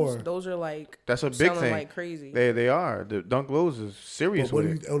lows, before- those are like That's a big selling thing. like crazy. They are. The Dunk Lows is serious But what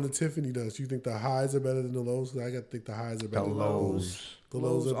with do it. you on the Tiffany dunks? You think the highs are better than the lows? 'Cause I got to think the highs are The better. than lows. The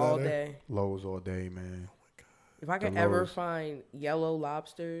lows Lows are all better. day. Lows all day, man. If I could The ever lows. find yellow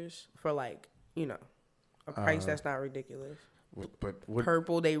lobsters for like, a price that's not ridiculous. But what?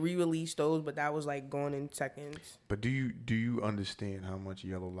 Purple, they re-released those, but that was like going in seconds. But do you understand how much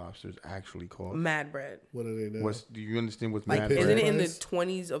yellow lobsters actually cost? Mad bread. What are they now? Do you understand what's Like, mad isn't bread? it in the price?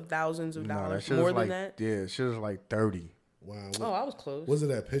 20s of thousands of No, that dollars? shit More is than like, that? Yeah, shit is like 30. Wow. Oh, I was close. Was it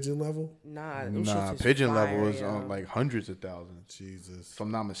at pigeon level? Nah, them Nah, shits is pigeon fire, level is yo. on like hundreds of thousands, Jesus. if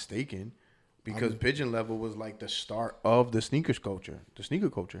I'm not mistaken. Because pigeon level was like the start of the sneaker culture.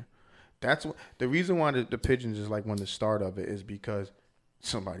 That's the reason why the pigeons is like the start of it is because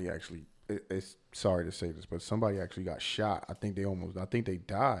somebody actually. It's sorry to say this, but somebody actually got shot. I think they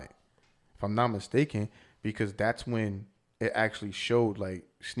died, if I'm not mistaken, because that's when it actually showed like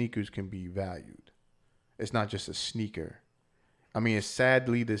sneakers can be valued. It's not just a sneaker. I mean, it's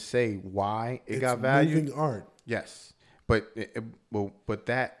sadly to say why it got valued. Moving art. Yes, but but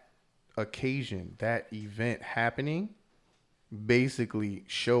that occasion, that event happening, basically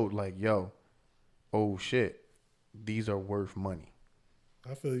showed like, yo, oh shit, these are worth money.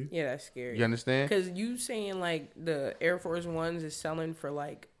 I feel you. Yeah, that's scary. You understand? Because you saying like the Air Force Ones is selling for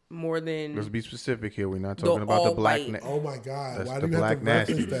like more than Let's be specific here. We're not The talking about the all black. white. Oh my God! That's Why the do you have to black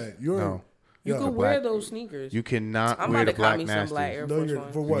nasty. reference that? You're No. you yo, could the wear black- those sneakers. You cannot I'm wear about the to cop black me some black nasties. Air No, Force you're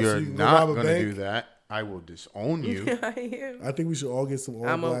Ones. for what? You're So you can go not rob a gonna bank? do that. I will disown you. I am. I think we should all get some all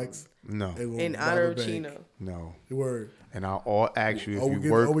I'm a- blacks. No, and we'll In rob honor a of bank. Chino. no. Word. And I'll all ask you if we you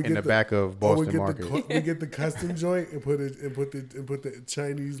get- work we in get the back of Boston Market. We get the custom joint and put the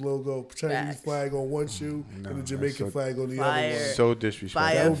Chinese logo, Chinese Facts. flag on one shoe No, and the that's Jamaican so- flag on the Fire. other one. So disrespectful.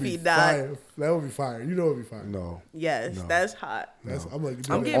 Fire. That would be Feed that. fire. That would be fire. You know it would be fire. No. Yes, No. that's hot. That's, I'm like,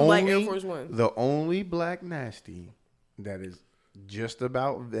 I'm dude, getting black Air Force Ones. The only black nasty that is just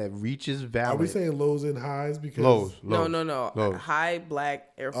about that reaches are valid. we saying lows and highs? Because lows? No. Lows. High black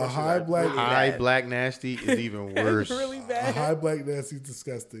Air Force. high black- really High bad. black nasty is even worse. That's really a bad. high black nasty is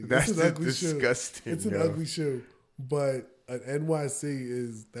disgusting. That's it's an ugly disgusting, shoe. It's an yo. ugly shoe. But an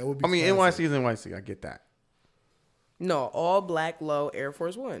NYC that would be. I mean, classic. NYC is NYC. I get that. No, all black low Air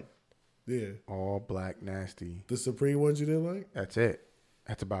Force One. Yeah. All black nasty. The Supreme ones you didn't like? That's it.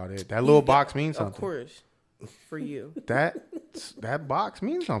 That's about it. That little box means something. Of course, for you. That box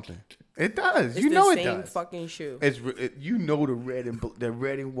means something. It does. It's you the know it same does. fucking shoe. You know the red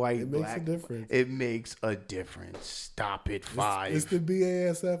and white. It makes black, a difference. It makes a difference. Stop it. Five. It's the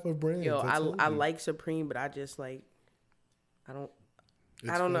BASF of brands. Yo, I told I you. like Supreme, but I just like, I don't.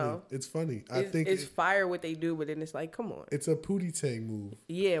 I don't know. It's funny. I It's, think it's fire what they do, but then it's like, come on. it's a Pootie Tang move.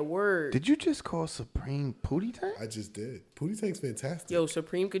 Yeah, word. Did you just call Supreme Pootie Tang? I just did. Pootie Tang's fantastic. Yo,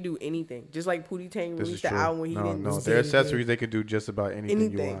 Supreme could do anything. Just like Pootie Tang This is released the true. album when he No, didn't. no, say their anything. accessories they could do just about anything you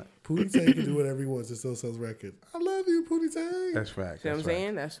Anything. want. Pootie Tang can do whatever he wants. It still sells records. I love you, Pootie Tang. That's fact. See what I'm That's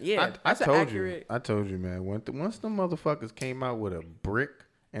saying? That's yeah. I That's an told accurate. you. I told you, man. Once the motherfuckers came out with a brick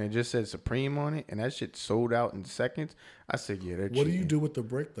and it just said Supreme on it, and that shit sold out in seconds, I said, yeah, they're What do you cheating. do with the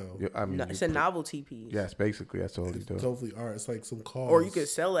brick though? Yeah, I mean, No, you it's a put- novelty piece. Yes, basically, that's all you It's do. totally art. It's like some cause. Or you could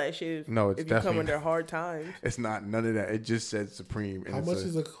sell that shit. No, it's if you come definitely under not. hard times. It's not none of that. It just said Supreme. And How it's much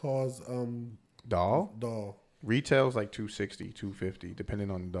is a cause doll? doll? Retail's like $260, $250,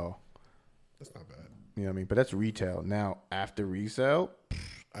 depending on the doll. That's not bad. You know what I mean? But that's retail. Now, after resale,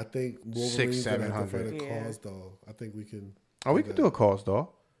 I think Six, Wolverine's gonna have to find $700. a Yeah. cause doll. I think we can. we could do a cause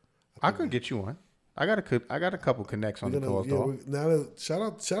doll. I could get you one. I got a couple connects on the cause doll. Now that shout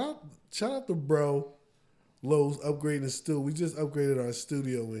out to bro Lowe's upgrading the studio. We just upgraded our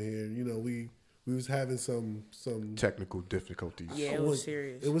studio in here. You know, we was having some Technical difficulties. Yeah, it was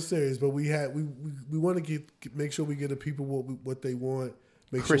serious. It was serious, but we want to make sure we get the people what they want.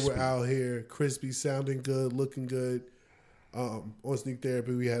 Make Crispy. sure we're out here crispy, sounding good, looking good. On Sneak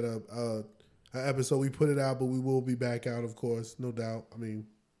Therapy, we had a episode. We put it out, but we will be back out, of course, no doubt. I mean,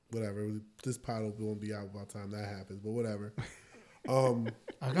 whatever. This pod won't be out by the time that happens, but whatever.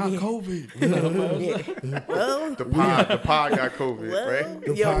 I got COVID. Well, The pod got COVID, right?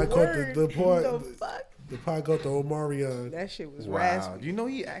 The yo, pod caught word. the pod. The fuck? The pod got the Omarion That shit was Wow. raspy. You know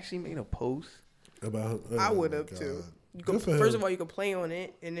he actually made a post. about. I oh would my have God. too. You Good could, for first him. of all, you could play on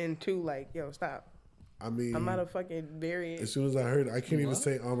it, and then two, like, yo, stop. I mean, I'm not a fucking variant. as soon as I heard, I can't even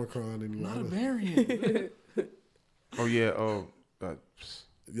say Omicron anymore. Not a variant. Oh yeah.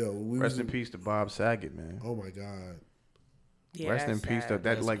 Yo, we Rest was, in peace to Bob Saget, man. Oh my God. Yeah, Rest in that's peace to sad. that.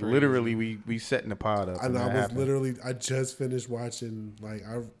 That's Like crazy. literally, we setting the pod up. And and I that was happened. literally, I just finished watching. Like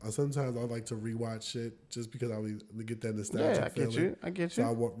I sometimes I like to rewatch shit just because I would get that nostalgia Yeah, I get feeling. you. I get So I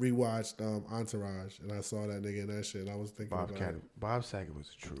you. rewatched Entourage, and I saw that nigga in that shit. And I was thinking Bob Saget was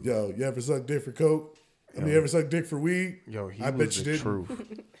the truth. yo, you ever suck dick for coke? I mean, you ever suck dick for weed? Yo, he I was bet you the didn't.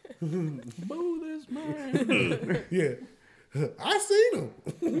 truth. Boo this man. Yeah, I seen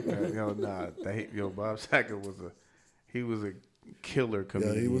him. Bob Saget was a killer Yeah,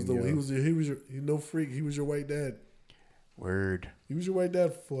 comedian. he was yo. no freak. He was your white dad. Word. He was your white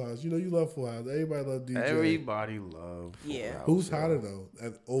dad for Full House. You know you love Full House. Everybody love DJ. Everybody loved. Full Yeah. House, Who's yo. hotter though?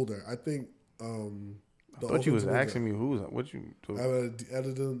 Older, I think. I thought you was asking me who's what you. Now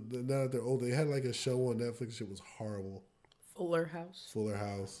that they're older, they had like a show on Netflix. Shit was horrible. Fuller House. Fuller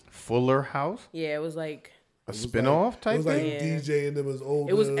House. Fuller House, Yeah, it was like a spinoff It type was like thing. Yeah. DJ and them was older.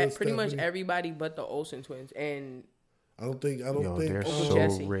 it was pretty much Stephanie. everybody but the Olsen twins, and I don't think. Yo, they're Uncle so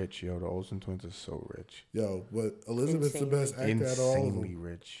Jesse. rich. Yo, the Olsen twins are so rich. Yo, but Elizabeth's the best actor out of all of Insanely them.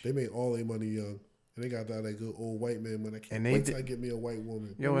 rich. They made all their money young, and they got that good old white man money. I can't And they wait did- till I get me a white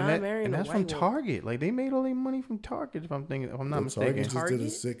woman. Yo, They're and, not marrying a that's white from woman. Target. Like they made all their money from Target. If I'm not Yo, mistaken. Target just did a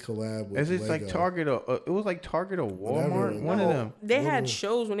Target? sick collab with Is it like Lego. Target or it was like Target or Whatever. Walmart? One of them. they Whatever. had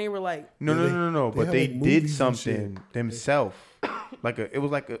shows when they were like, No. they But have, they like, did movies and something shit. themselves. It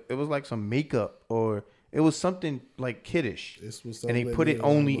was like some makeup or it was something like kiddish. This was And they something that put made it a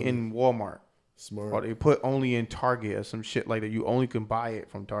lot of only money. in Walmart. Smart. Or they put only in Target or some shit like that. You only can buy it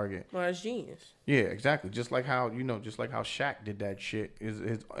from Target. well, that's genius. Yeah, exactly. Just like how Shaq did that shit.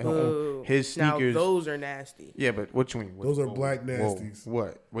 Boo. His Now sneakers. those are nasty. Yeah, but what you mean? Those are Whoa, black whoa, nasties.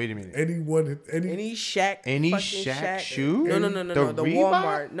 What? Wait a minute. Any Shaq, fucking Shaq shoe? No, The the Reebok?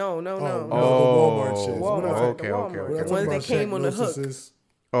 Walmart. No. no, Oh, the Walmart shit. Walmart. We're not- okay, the okay, Walmart. okay. we're not The talking ones about that came Shaq on the hook. Narcissus.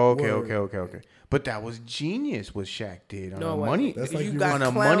 Oh, Word. okay. But that was genius what Shaq did on No, a it money. wasn't. That's If like you you got on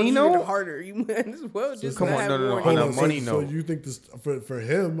a clowns money even note? harder. You might as well just Come not on, have no. warranty. On a Hold on, money so note. you think this for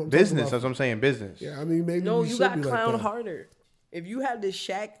him? I'm talking Business. about- That's what I'm saying. Business. Yeah, I mean maybe No, we you should got be clown like that. harder. If you have this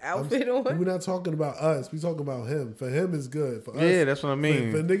Shaq outfit on, We're not talking about us. We talking about him. For him, it's good. For us, Yeah, that's what I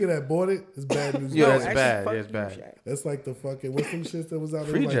mean. For a nigga that bought it, it's bad news. Yeah, No, that's actually, bad. fuck It's you, bad. Shaq. That's like the fucking what's some shit that was out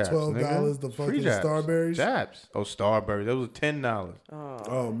there Free like jabs, $12. nigga. The Free fucking jabs. Starberries. Jabs. Oh, Starberry. That was $10.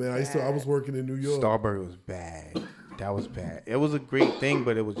 Oh man, I was working in New York. Starberry was bad. That was bad. It was a great thing,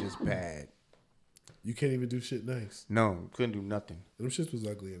 but it was just bad. You can't even do shit nice. No, couldn't do nothing. And them shits was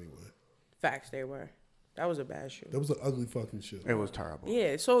ugly anyway. Facts, they were. That was a bad shoe. That was an ugly fucking shit. It was terrible.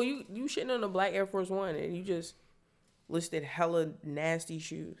 Yeah, so you shitting on the black Air Force One and you just listed hella nasty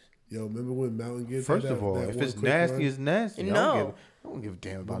shoes. Yo, remember when Mountain Gibbs? First had of that- all, that if one it's quick nasty, run? it's nasty. No. I don't give a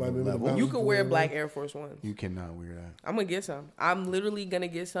damn about Nobody the remember level. the You Mountain could wear Boy, black man? Air Force Ones. You cannot wear that. I'm gonna get some. I'm literally gonna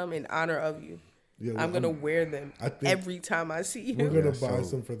get some in honor of you. Yeah, I'm gonna wear them I think every time I see We're him. gonna Yeah, buy so-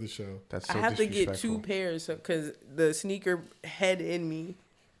 some for the show. That's so I have to get 2 disrespectful. pairs because the sneaker head in me,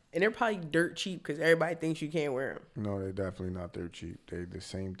 and they're probably dirt cheap because everybody thinks you can't wear them. No, they're definitely not. They're cheap. They're the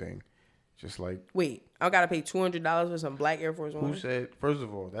same thing. Just like Wait, I gotta pay $200 for some black Air Force who Ones. said? First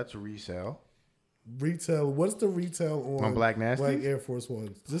of all, that's a resale. Retail. What's the retail on Black Nasties? Black Air Force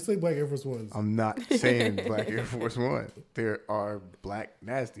Ones? Just say Black Air Force Ones. I'm not saying Black Air Force One. There are Black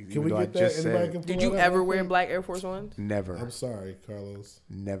Nasties. Can Even we though I get that? just Anybody said can pull Did you that up ever real wear quick? black Air Force Ones? never, I'm sorry, Carlos.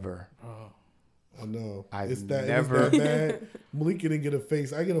 never. I know. I've It's never- that bad. Malik didn't get a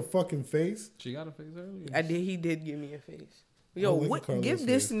face. I get a fucking face. She got a face earlier. I did. He did give me a face. Yo, like what? Carlos Give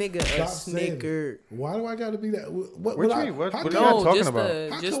this face. nigga a Stop saying snicker. Why do I got to be that? What? What when you I, mean? What- how what come, are y'all talking just about? the,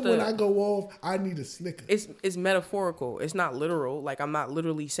 how just come the. when I go off, I need a Snicker? It's metaphorical. It's not literal. Like I'm not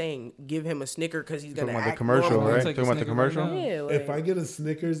literally saying give him a snicker because he's Talking gonna about the act commercial, normal. right? Take Talking a about the Snicker right commercial. now. Yeah, like, If I get a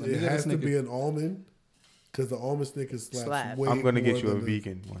Snickers, Let me it get a has to be Snickers. an almond because the almond Snickers slaps Slap. way I'm gonna more get you a than the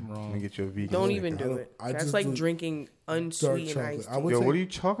vegan one. Wrong. I'm gonna get you a vegan. don't Snicker. even I do don't- it. I That's just like do drinking dark unsweetened chocolate. iced I tea. would Yo, take, what are you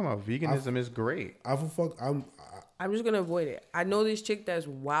talking about? Veganism is great. I would fuck. I'm just gonna avoid it. I know this chick that's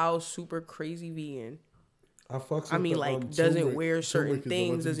wild, super crazy vegan. I fucks. I with mean, the, like, doesn't turmeric. wear certain Turmeric is the things,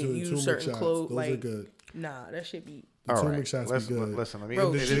 ones you doesn't do in use turmeric certain shots. clothes, Those are like- good. Nah, that shit be. The All turmeric right, shots let's be good. listen. Let me.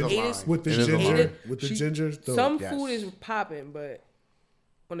 Bro, it she is a ate line. it with the It is a ginger. line. With the She- ginger. Dope. Some Yes. food is popping, but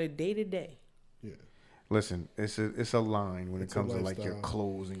on a day to day, Yeah. Listen, it's a line when It's it a comes to like your lifestyle.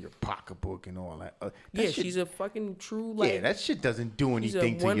 clothes and your pocketbook and all that. That yeah, shit- she's a fucking true like. yeah, that shit doesn't do she's a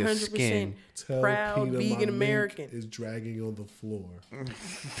anything to your 100% skin. Tell proud Peter my vegan mink American. is dragging on the floor.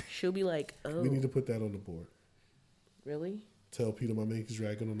 She'll be like, "Oh, We need to put that on the board. really? Tell Peter my mink is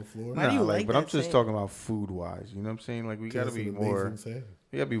dragging on the floor. Why do you like but I'm that just saying? talking about food wise. You know what I'm saying? Like we gotta That's be an more. amazing saying.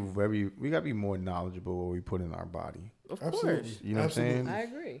 We gotta be more knowledgeable what we put in our body. Of Absolutely. course, You know Absolutely. what I'm I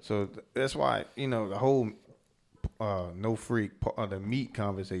saying? agree. So that's why the whole no freak the meat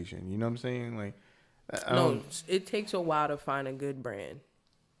conversation. You know what I'm saying? Like I No, don't- it takes a while to find a good brand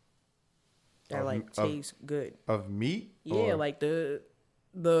that Of- like of- tastes good. of meat. Yeah, or- like the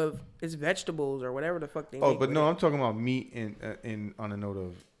it's vegetables or whatever the fuck they. Oh, make but with no, it. I'm talking about meat in on a note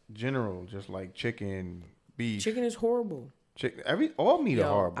of general, just like chicken, beef, Chicken is horrible. chicken. All meat Yo, are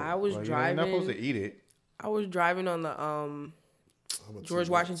horrible. I was Like, you're not supposed to driving- eat it. I was driving on the I'm a George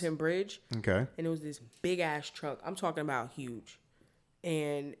two Washington Bridge, Okay. and it was this big ass truck. I'm talking about huge,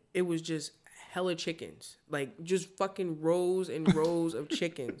 and it was just hella chickens, like just fucking rows and rows of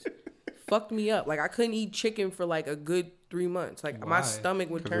chickens. Fucked me up. Like I couldn't eat chicken for like a good 3 months. Like my Why? stomach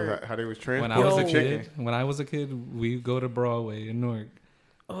would 'Cause turn. of how they was When transporting I was a Yo. the chicken. kid, we go to Broadway in Newark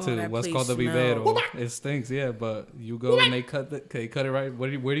Oh, to that what's place called the smell. vivero. It stinks, yeah, but you go and they cut it right. Where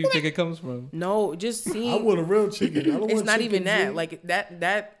do you think it comes from? No, just I seeing. want a real chicken. I don't It's want not chicken even that. feet. Like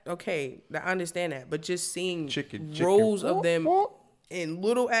that. Okay, I understand that, but just seeing Chicken. rows of them in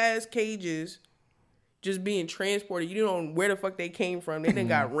little ass cages, just being transported. You don't know where the fuck they came from. They done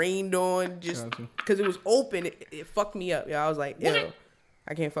got rained on just Gotcha. because it was open. It fucked me up. Yeah, I was like, yo,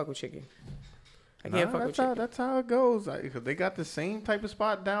 I can't fuck with chicken. I can't fuck with chicken. That's how it goes. Like, 'cause they got the same type of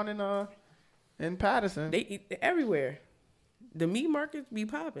spot down in Patterson. They eat everywhere. The meat markets be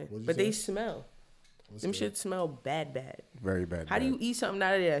popping, What'd you but they say? smell. What's Them good? shit smell bad. Very bad. How do you eat something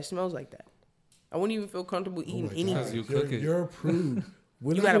out of there that smells like that? I wouldn't even feel comfortable Oh eating my anything. God. You cook it. You're a prude.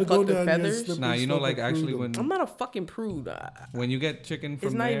 We're You not gotta gonna pluck the go down your feathers? slippery Nah, you know, slope like of actually prudom. I'm not a fucking prude. when you get chicken from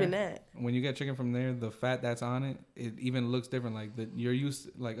It's not there, even that. when you get chicken from there, the fat that's on it, it even looks different. Like you're used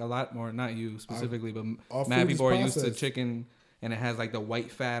like a lot more, not you specifically, but our mad food is people are used to processed. chicken and it has like the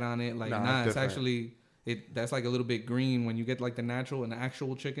white fat on it. Like Nah, nah, it's it's different. actually that's like a little bit green when you get like the natural and the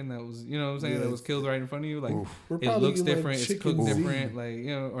actual chicken that was, you know what I'm saying, Yeah. that was killed right in front of you. Like We're it probably looks eating, like, different, it's chicken cooked Z. different, like,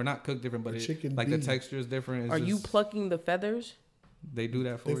 you know, or not cooked different, but A it, chicken like the B. texture is different. It's Are you just- plucking the feathers? They do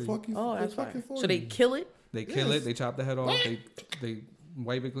that for They you. fucking. Oh, they that's fucking fine. for So they you. kill it. They kill Yes. it. They chop the head off. They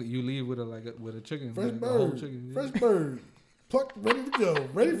wipe it. You leave with with a chicken. Fresh like a whole bird. chicken. Fresh bird. Plucked, ready to go.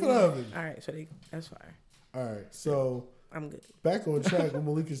 Ready for the oven. All right, so that's fine. All right. So I'm good. back on track with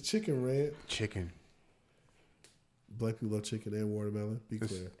Malika's chicken rant. chicken? Black people love chicken and watermelon. Be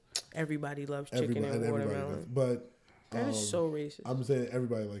clear. Everybody loves chicken Everybody and everybody watermelon. does. But That is so racist. I'm saying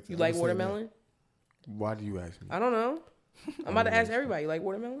everybody likes it. You I'm like just saying watermelon? Why do you ask me? I don't know. I'm about to ask everybody. You like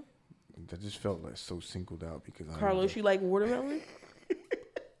watermelon? That just felt like so singled out because Carlos, you like watermelon? that.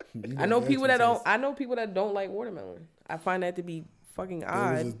 You I know got people that answers. don't. I know people that don't like watermelon. I find that to be fucking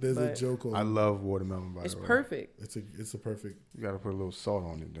odd. There's a but joke on. I love watermelon. By it's the way, perfect. It's a perfect. You gotta put a little salt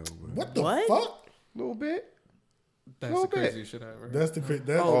on it though. But What the What? fuck? A little bit. That's Little the bit. craziest shit I ever heard. That's the crazy.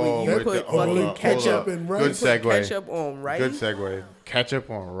 That's Oh, you that, put really fucking ketchup and rice. Good segue. Ketchup on rice. Good segue. Ketchup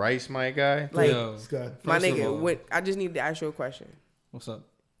on rice, my guy. Like, Yo, Scott. my first of nigga, all- when, I just need to ask you a question. What's up?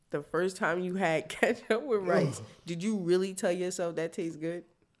 The first time you had ketchup with rice, did you really tell yourself that tastes good?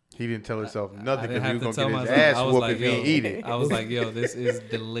 He didn't tell himself I nothing didn't because he have was to gonna tell get his myself. ass I was whooped like, if he didn't yo, eat it. I was like, yo, this is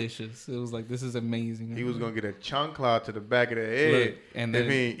delicious. It was like, this is amazing. He was gonna get a chunk cloud to the back of the head Look, and if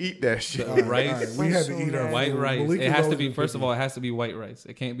then he ain't eat that shit. the rice, We had to So eat our nasty. white food. rice. Malik It is has to always be, been first of picky. all, it has to be white rice.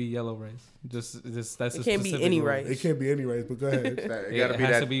 It can't be yellow rice. Just that's It a can't be specific any rule. rice. It can't be any rice, but go ahead. It It gotta be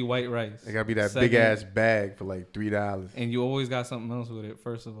has that. to be white rice. It gotta be that Second, big ass bag for like $3. And you always got something else with it.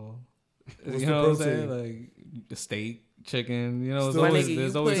 First of all, What's you the know what I'm protein? saying? Like a steak, chicken. You know, Still- My always, nigga,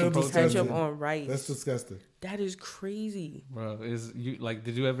 there's you always some put protein. protein. ketchup on rice. That's disgusting. That is crazy. Bro, is you like?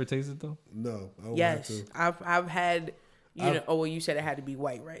 Did you ever taste it though? No, I don't Yes, want I've had. I've- know. Oh well, you said it had to be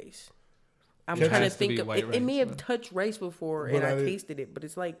white rice. I'm Ketchup trying to has to think be of white it. It may rice, have man. touched rice before, But and I I didn't- tasted it, but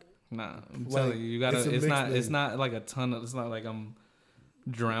it's like Nah, I'm Like, telling you, you gotta. it's a It's not. mixed It's thing. not like a ton of. It's not like I'm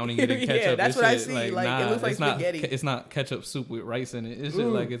drowning it in Yeah, ketchup. that's This what I shit, see, like, it looks like it's not, spaghetti. It's not ketchup soup with rice in it. It's just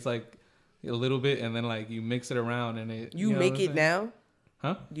like it's like a little bit, and then like you mix it around, and it. you know make what I'm it saying? now.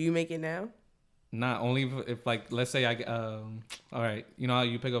 Huh? Do you make it now? Not only if like let's say all right, you know how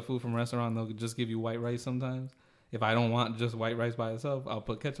you pick up food from a restaurant, they'll just give you white rice sometimes. If I don't want just white rice by itself, I'll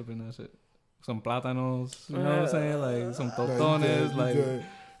put ketchup in that shit. Some plátanos, you know what I'm saying? Like some to. totones, like good.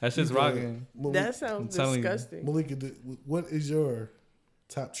 that shit's You good. rocking. Malik, That sounds telling you. disgusting. Malika, what is your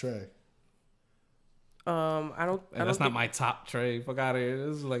top tray? I don't. That's not my top tray. Fuck out of here.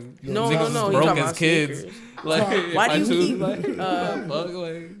 This is like No, niggas no, is he broke talking as about kids. sneakers. Like, Why if I do you choose, keep, like, uh, fuck,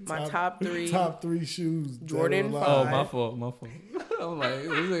 like, My top three. Top three shoes. dead or Jordan alive. oh, 5. my fault. I'm like,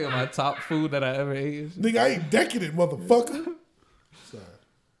 this is like my top food that I ever ate. and shit. Nigga, I ain't decadent, motherfucker. Sorry.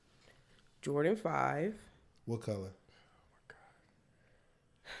 Jordan 5. What color?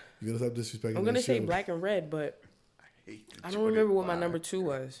 You gonna stop disrespecting I'm gonna that say shoe. black and red, but I don't remember what my number 2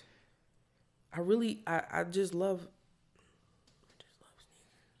 was. I just love sneakers.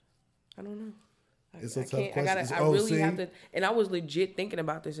 I don't know. It's a I tough can't. question. I It's really OC. have to. And I was legit thinking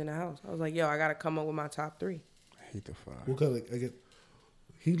about this in the house. I was like, yo, I gotta come up with my top 3. I hate the five. What color?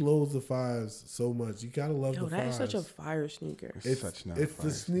 He loathes the fives so much. You gotta love Yo, the that is fives. such a fire sneaker. It's such not It's fire.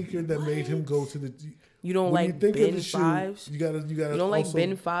 the sneaker that made him go to the. You don't when like you think of Ben the shoe, 5s? You gotta. You don't like also-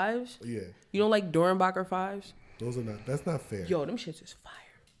 Ben 5s? Yeah, You don't like Dornbacher 5s? those are not. That's not fair. Yo, them shits is fire.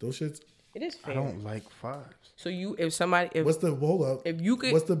 Those shits. It is fair. I don't like fives. So if somebody, What's the hold up? if you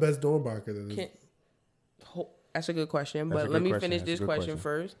could, What's the best Dornbacher that is? can, that's a good question. That's a But good let me question. finish That's a this good question question.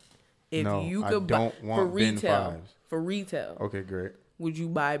 first. If No, you I could don't buy want for Ben retail, 5s. for retail, Okay, great. would you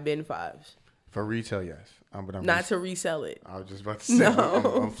buy Ben 5s? For retail, yes. But I'm Not to resell it. I was just about to say.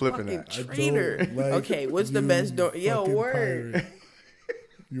 No, I'm flipping fucking that. I don't traitor. like Okay, what's the you best door? Yo, fucking word. pirate.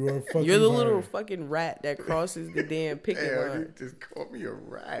 You are a fucking. You're the pirate. little fucking rat that crosses the damn picket Hey, line. you just called me a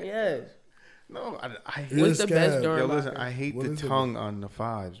rat. Yes. No, I hate You're What's the best scab. door? Yo, listen, I hate What the is it? tongue on the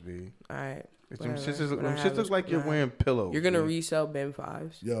fives, B. All right. It's them whatever. shits, When I them have shits look it, like you're when I wearing pillows. You're gonna B. resell Ben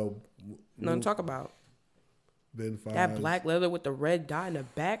 5s. Yo, Nothing to talk about. Ben 5. That black leather with the red dot in the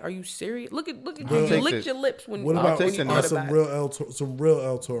back. Are you serious? Look at I'll you. take You licked the- your lips when What I'll about take the nuts. some real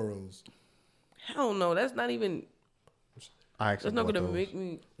El Toros? Hell no, that's not even. I actually That's not bought gonna those. make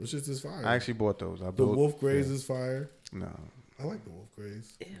me. It's just as fire. I actually bought those. the Wolf Grays is fire. No, I like the Wolf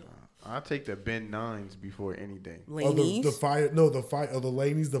Grays. I'll take the Ben 9s before any day. Oh, Ladies, the fire. No, the fire. Oh, the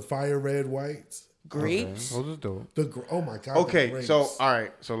Laney's, the fire red whites. grapes. Okay, those is dope. Oh my god. the Okay, grapes. so all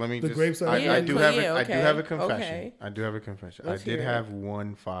right, so let me. The just, grapes are I, Yeah, I do but have. yeah, I do okay, have a confession. okay. I do have a confession. Let's I did hear it. have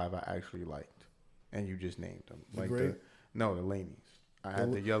 1 5 I actually liked, and you just named them. The grape? The Laneys. I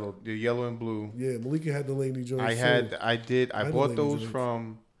had the yellow and blue. Yeah, Malika had the Laney joints. I too. had. I I bought Laney those joints.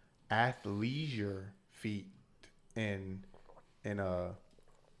 from Athleisure Feet in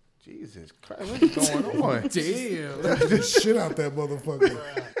Jesus Christ, what is going on? Damn. the shit out that motherfucker.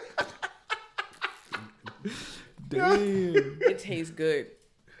 Damn. It tastes good.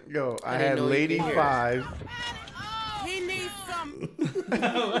 Yo, I didn't had know you Lady could hear. 5. He needs some.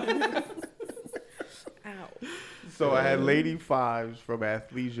 Ow. So I had Lady 5s from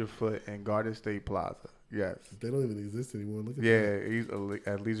Athleisure Foot and Garden State Plaza. Yes. They don't even exist anymore. Look at that.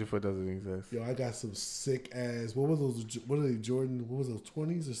 Yeah, Athleisure Foot doesn't exist. Yo, I got some sick ass. What were those? What are they? Jordan? What was those?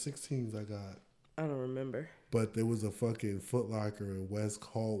 20s or 16s? I got. I don't remember. But there was a fucking Foot Locker in West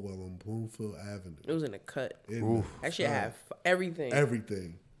Caldwell on Bloomfield Avenue. It was in a cut. In Oof. the Actually, I cut. have everything.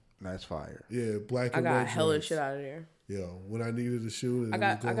 Everything. That's fire. Yeah, black I and got red hella joints. shit out of there. Yo, when I needed a shoe and I it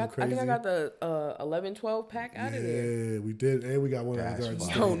got. was I going got. crazy. I think I got the 11, 12 pack out of there. Yeah, we did, and we got one That's of the guards.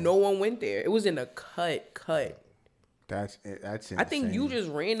 fire. No, no one went there. It was in a cut. That's insane. I think you just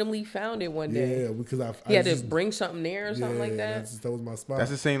randomly found it one day. Yeah, because He had to bring something there or something like that. That was my spot. That's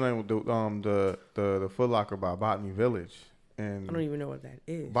the same like with the Foot Locker by Botany Village, and I don't even know what that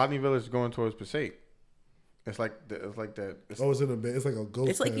is. Botany Village is going towards Passaic. It's like that. It's in a bed. It's like a ghost.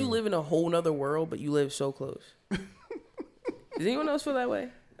 It's like you town. live in a whole nother world, but you live so close. Does anyone else feel that way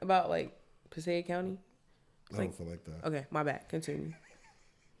about like Passaic County? I don't feel like that. Okay, my bad. Continue.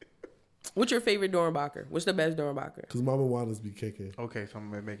 What's your favorite Dornbacher? What's the best Dornbacher? Because Mama Wanda's be kicking. Okay, so I'm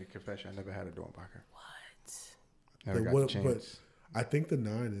gonna make a confession. I never had a Dornbacher. What? Never got the chance. But I think the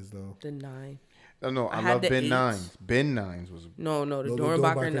 9 is though. The 9. No, I had love the Ben 8s. 9s. Ben 9s was No, the No, the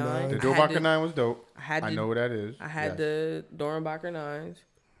Dornbacher Dornbacher 9. the I Dornbacher 9 was dope. I know what that is. I had Yes. the Dornbacher 9s,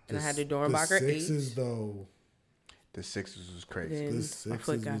 and I had the Dornbacher the 8s. 6s though. The 6s was crazy. Then The my 6s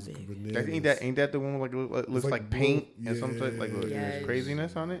foot got was big. bananas. Ain't that the one with looks like like paint blue. and some sort like Yes.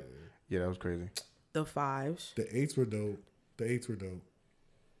 craziness on it? Yeah, that was crazy. The 5s. The 8s were dope. The 8s were dope.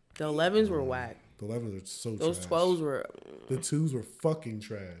 The 11s were whack. The 11s are so Those trash. 12s were, The 2s were fucking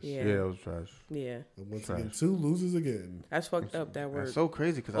trash. yeah. Yeah, that was trash. Yeah. And once Trash. again, 2 loses again. That's fucked up, that word. That's so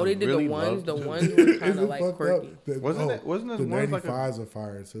crazy because Oh, I they did really the ones. loved The it. ones were kind Isn't of it like fucked quirky. up? The, Wasn't that the ones like a 95s are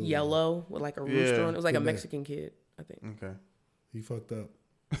fire too. Yellow with like a rooster Yeah. on it. It was like a The Mexican kid, I think. Okay. He fucked up.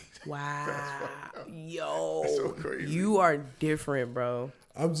 Wow. Yo. so crazy. You are different, bro.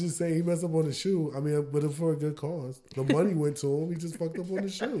 I'm just saying he messed up on the shoe. I mean, but it's for a good cause. The money went to him. He just fucked up on the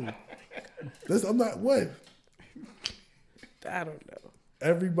shoe. I'm not what. I don't know.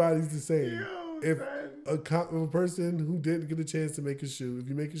 Everybody's the same. Yo, if man. a person who didn't get a chance to make a shoe, if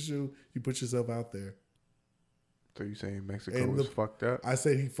you make a shoe, you put yourself out there. So you saying Mexico And was fucked up? I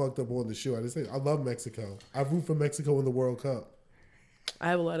said he fucked up on the shoe. I didn't say I love Mexico. I root for Mexico in the World Cup. I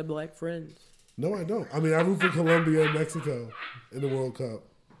have a lot of black friends. No, I don't. I mean, I root for Colombia and Mexico in the World Cup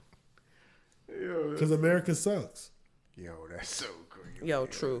because America sucks. Yo, that's so crazy. Yo,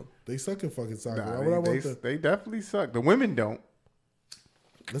 true. They suck at fucking soccer. Nah, Why would I want they definitely suck. The women don't.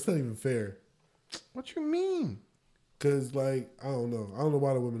 That's not even fair. What you mean? Because, like, I don't know. I don't know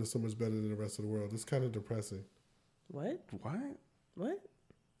why the women are so much better than the rest of the world. It's kind of depressing. What? What? What?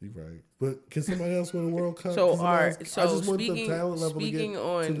 You're right. But can somebody else win a World Cup? So, Can somebody are else- so I just want the speaking talent level to speaking get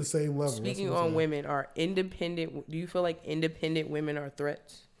on to the same level. speaking That's what I'm on saying. women, are independent? Do you feel like independent women are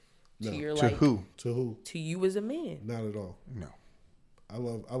threats to No. your To like who? To who? to you as a man? Not at all. No. I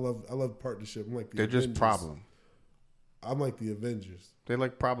love partnership. I'm like the They're just Avengers. problem. I'm like the Avengers. They're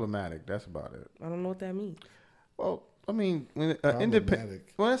like problematic. That's about it. I don't know what that means. Well, I mean, when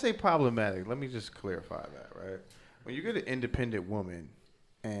Problematic. when I say problematic, let me just clarify that, right? When you get an independent woman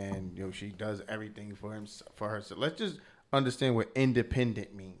and she does everything for herself. Let's just understand what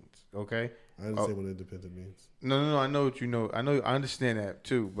independent means, okay? I understand what independent means. No. I know what you know. I understand that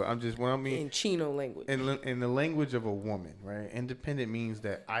too. But I'm just what I mean In Chino language. in the language of a woman, right? Independent means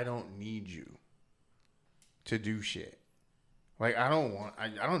that I don't need you to do shit. Like I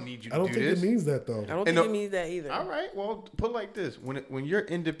don't need you to I don't do think this. it means that though. I don't And think it means that either. All right. Well, put it like this: when you're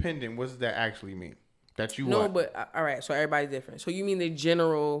independent, what does that actually mean? That you No, what? but all right. So everybody's different. So you mean the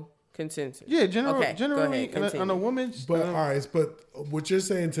general consensus? Yeah, Okay, go generally, ahead, on continue. a woman's. But all right, but what you're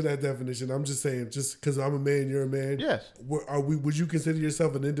saying to that definition, I'm just saying, just because I'm a man, you're a man. Yes. Would you consider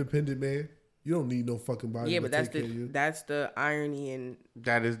yourself an independent man? You don't need no fucking body. Yeah, to but that's take care of you. that's the irony in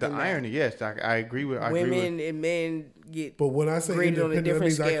That is the in that. irony. Yes, I agree with. I agree women with, and men get. But when I say graded on a independent, that different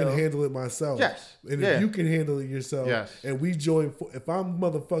means I can scale. handle it myself. Yes. And Yeah. if you can handle it yourself, Yes. and we join, if I'm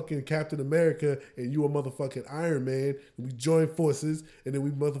motherfucking Captain America and you a motherfucking Iron Man, and we join forces, and then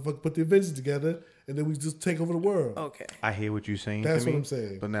we motherfucking put the Avengers together, and then we just take over the world. Okay. I hear what you're saying. That's to me, what I'm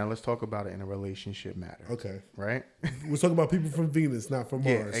saying. But now let's talk about it in a relationship matter. Okay. Right. We're talking about people from Venus, not from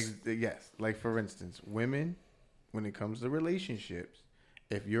Mars. Yes. Like for instance, women, when it comes to relationships,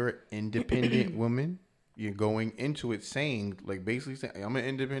 if you're an independent woman, you're going into it saying, like basically saying, I'm an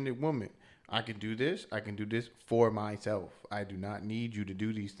independent woman. I can do this. I can do this for myself. I do not need you to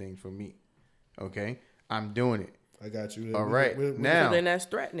do these things for me. Okay? I'm doing it. I got you. All right. Now, So then that's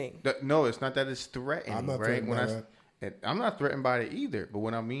threatening. no, it's not that it's threatening. I'm not right? threatened by I'm not threatened by it either. But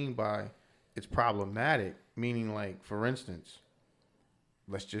what I mean by it's problematic, meaning like, for instance,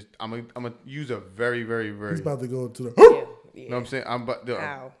 I'm gonna use a very, very, very. He's about to go to the. Yeah. Yeah. You know what I'm saying? I'm about to.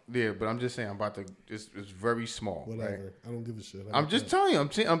 Ow. Yeah, but I'm just saying I'm about to. It's very small. Whatever. Right? I don't give a shit. I'm just telling you. I'm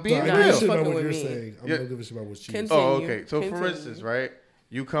No, being I Nah, don't give a real. shit about fucking what with you're me. saying. I Yeah. don't give a shit about what she. Continue. Oh, okay. So for Continue. instance, right?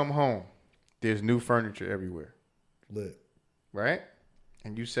 You come home. There's new furniture everywhere, Lit. right?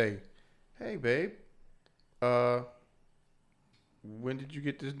 And you say, "Hey, babe, when did you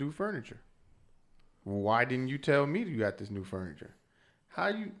get this new furniture? Why didn't you tell me you got this new furniture?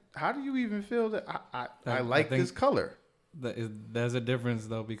 How do you even feel that I I like think- this color? There's a difference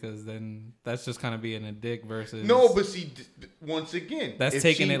though, because then that's just kind of being a dick versus No, but see, once again, that's if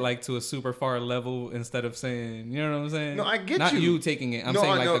taking she- it like to a super far level instead of saying, you know what I'm saying? No, I get Not you. you taking it. I'm No,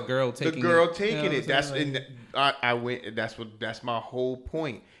 saying I like know. the girl taking it. The girl You taking know what it. I'm That's saying? and I went. That's my whole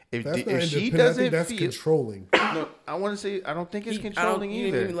point. If That's not if she independent. I doesn't think that's feel, controlling. no, I want to say I don't think it's controlling You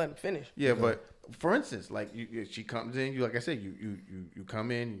either. didn't even let him finish. Yeah, but for instance, like she comes in, you like I said, you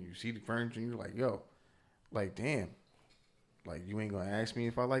come in and you see the furniture and you're like, yo, like damn, like you ain't gonna ask me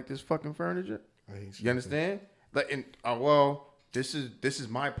if I like this fucking furniture. I hate You understand? Like, and well, this is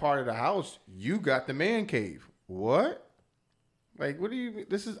my part of the house. You got the man cave. What? Like, what do you?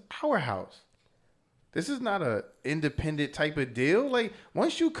 This is our house. This is not a independent type of deal. Like,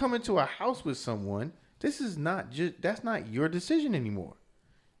 once you come into a house with someone, this is not just that's not your decision anymore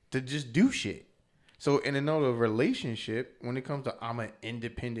to just do shit. So in another relationship, when it comes to I'm an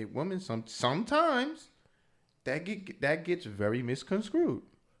independent woman, sometimes that gets very misconstrued.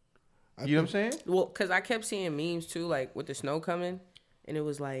 You know what I'm saying? Well, because I kept seeing memes too, like with the snow coming, and it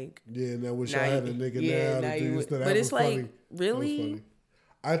was like, Yeah, and I wish Now I had you- a nigga yeah, now now to do you this. would- That but was it's like, funny. That was really? funny.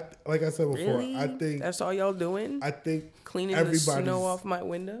 Like I said before, really? I think That's all y'all doing? I think Cleaning the everybody's snow off my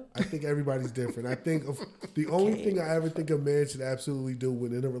window? I think everybody's different. I think the only thing I ever think a man should absolutely do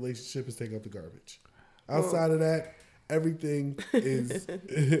when in a relationship is take out the garbage. Outside of that, everything is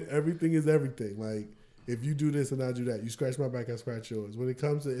everything is everything. Like if you do this and I do that, you scratch my back, I scratch yours. When it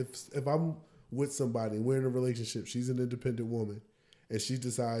comes to if I'm with somebody and we're in a relationship, she's an independent woman, and she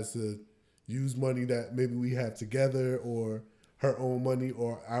decides to use money that maybe we have together or her own money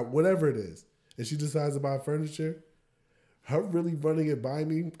or whatever it is, and she decides to buy furniture. Her really running it by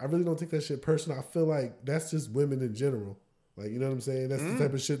me, I really don't take that shit personal. I feel like that's just women in general. Like, you know what I'm saying? That's the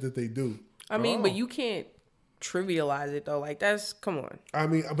type of shit that they do. I mean, but you can't trivialize it though. Like that's come on. I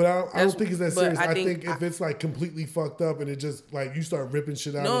mean, but I don't think it's that but serious. I I think think if it's like completely fucked up and it just like you start ripping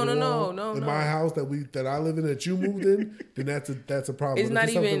shit out of the wall in no. my house that I live in that you moved in, then that's a problem. It's But not if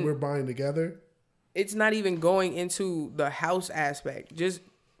it's something even- we're buying together. It's not even going into the house aspect. Just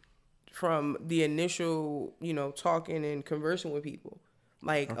from the initial, talking and conversing with people.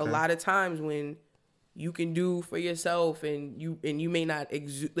 Like a lot of times when you can do for yourself and you may not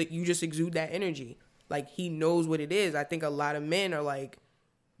exude, like you just exude that energy. Like he knows what it is. I think a lot of men are like,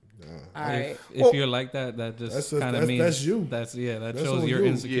 all right. If you're like that, that just kind of means that's you. That That's shows on your you.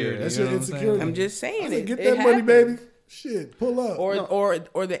 insecurity. That's you your know what I'm saying? insecurity. I'm just saying I it. said, get it that money, happens. baby. Shit, pull up.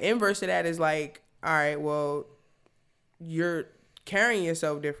 Or the inverse of that is like, all right, well, you're carrying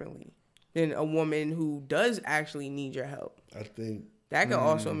yourself differently than a woman who does actually need your help. I think That could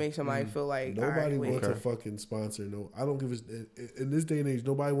also make somebody feel like nobody all right, wants wait. a fucking sponsor. No, I don't give a. In this day and age,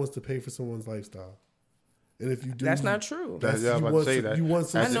 nobody wants to pay for someone's lifestyle. And if you do, That's not true. That's, Yeah, I was you about to want say some, that. you want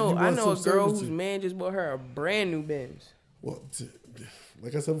some. I you know want a some girl services. whose man just bought her a brand new Benz. Well,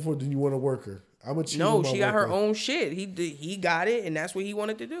 like I said before, then you want a worker. I'm a cheat No, on my she got her worker. own shit. He got it, and that's what he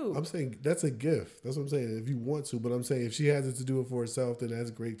wanted to do. I'm saying that's a gift. That's what I'm saying. If you want to, but I'm saying if she has it to do it for herself, then that's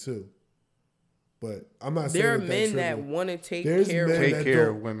great too. But I'm not saying There are that men that's that trivial. want to take There's care men of Take that care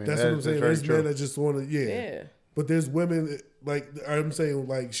don't- of women. That's That- what I'm that's saying. very There's true. men that just want to, Yeah. But there's women like I'm saying,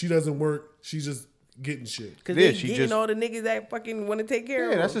 like she doesn't work. She's just getting shit. Because Yeah, they she getting just- all the niggas that fucking want to take care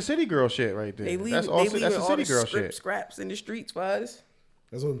of Yeah, that's them. the city girl shit right there. They leave, That's they all. leaving That's the all city the girl script shit. scraps in the streets for us.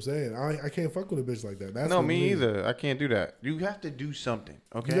 That's what I'm saying. I can't fuck with a bitch like that. That's No, what me it is. either. I can't do that. You have to do something.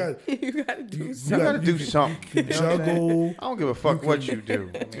 Okay. You got You gotta do you something. You gotta do something. juggle. I don't give a fuck what you do. You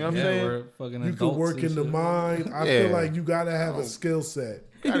know what I'm Yeah, saying? we're fucking You can adults work and in the shit. mind. I Yeah. feel like you gotta have a skill set.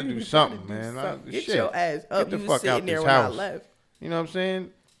 You gotta do something, man. Get Shit. your ass up. Get the You was fuck out sitting there this when house. I left. You know what I'm saying?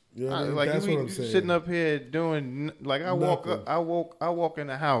 You know what I mean? Like That's you, what I'm you saying. sitting up here doing like I walk Nothing. up, I walk in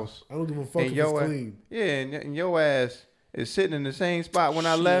the house I don't give a fuck and if it's your clean. yeah, and your ass is sitting in the same spot when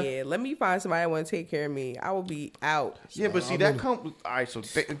I left. Yeah, let me find somebody that want to take care of me. I will be out. Yeah, but see I'm that gonna- comes. All right, so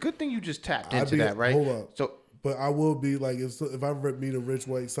good thing you just tapped I'd into be- that, right? hold up. So But I will be like if I meet a rich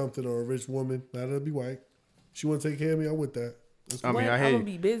white something or a rich woman, not that'll be white. She want to take care of me. I'm with that. That's I cool. mean, What? I hear I'ma you.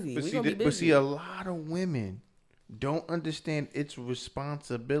 be busy. But We see, gonna be but busy. see, a lot of women don't understand its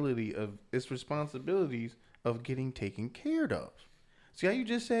responsibilities of getting taken care of. See how you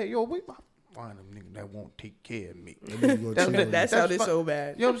just said, yo, wait, I find a nigga that won't take care of me. That nigga gonna cheat on you. That That's sounded fine. so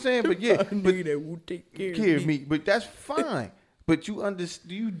bad. You know what I'm saying? But yeah, but Nigga that will take care of me. But that's fine. But you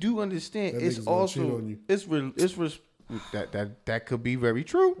do understand That it's nigga's gonna cheat also on you. that could be very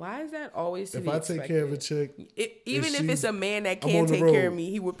true. Why is that always to If be I take care of a expected? chick, Even if it's a man that I'm can on the take care of road. me,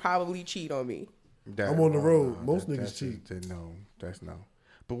 he would probably cheat on me. That- I'm on the road. no, Most niggas that's cheat. No, that's no.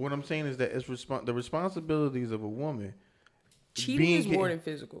 But what I'm saying is that it's the responsibilities of a woman. Cheating being is more ca- than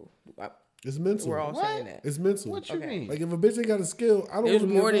physical. It's mental. We're all saying that. It's mental. What you Okay. mean? Like if a bitch ain't got a skill, I don't There's want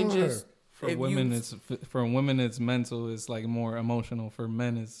to be more than around just her. For if women, you- it's mental. It's like more emotional. For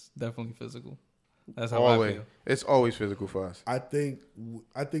men, it's definitely physical. That's how I Always. feel. It's always physical for us. I think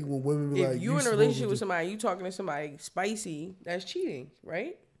when women be if like, you in a supposed relationship to with somebody, you talking to somebody spicy, that's cheating,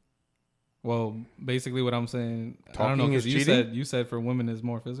 right? Well, basically, what I'm saying, I don't know, Talking because is you cheating? said for women is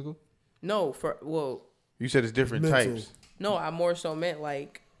more physical. No, You said it's different mental. types. no, I more so meant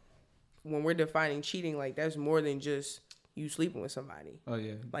like when we're defining cheating, like that's more than just you sleeping with somebody. Oh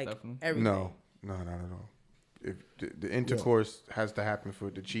yeah, Like definitely. everything. No, not at all. If the intercourse has to happen for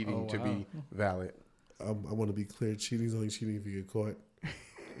the cheating to be valid. I want to be clear. Cheating's only cheating if you get caught.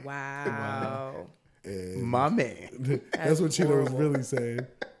 Wow. And My man. that's what Chino was horrible. really saying.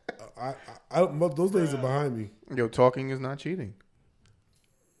 Those days are behind me. Yo, talking is not cheating.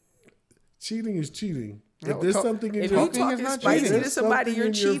 Cheating is cheating. No, If there's talk- something in If your you Talking is talking not spicy cheating. to there's somebody, something you're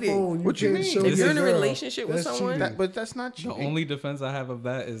in your cheating. phone, What you can't mean? show If your you're in a girl. relationship with That's someone- cheating. But that's not The cheating. only defense I have of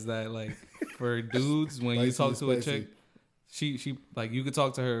that is that like for dudes, when you Spicy talk is to a spicy. chick, she like you could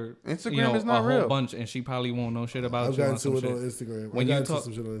talk to her Instagram is not a whole real. bunch, and she probably won't know shit about I've you on gotten some to it shit. on Instagram. When I you got into talk-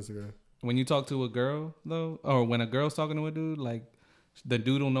 some shit on Instagram. When you talk to a girl though, or when a girl's talking to a dude, like the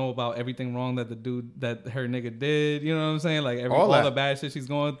dude will know about everything wrong that her nigga did. You know what I'm saying? Like All that. the bad shit she's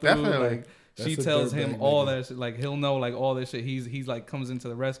going through. Definitely. Like she That's a tells dirtbag him all nigga. that shit. Like he'll know like all this shit. He's like comes into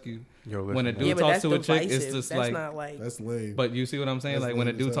the rescue. Yo, When a listen, dude Yeah, but talks that's to a chick, divisive. it's just that's like. not like That's lame. But you see what I'm saying? That's Like when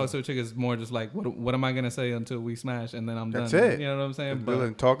a lame dude as talks to hell. a chick, it's more just like, what am I gonna say until we smash and then I'm That's done. it. You know what I'm saying?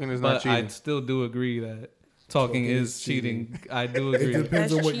 Dylan, talking is not But I cheating. still do agree that talking is cheating. I do it agree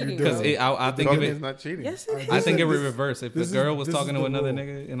depends on That's what you're cheating, doing. because I think Talking of is it. not cheating. yes, it I is. think it would This- reverse. If the this is- girl was this is talking to the another rule.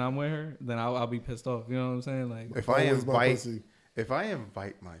 nigga and I'm with her, then I'll be pissed off. You know what I'm saying? Like If I Always my invite, pussy. if I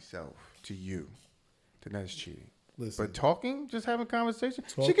invite myself to you, then that's cheating. Listen, But talking, just having conversation,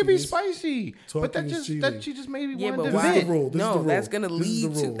 she Talking could be is- spicy. But talking is cheating. that she just maybe Yeah, wanted but to This is why? the vent. rule. This is no, the rule. that's gonna This is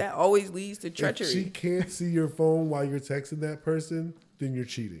lead the to rule. that. Always leads to if treachery. she can't see your phone while you're texting that person, then you're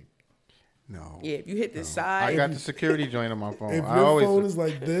cheating. No. Yeah, if you hit the I side, got the security joint on my phone. If I your always phone is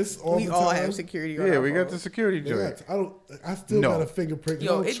like this all we the all time, have security. On yeah, our we got phone. the security man, joint. I still No. got a fingerprint. 'cause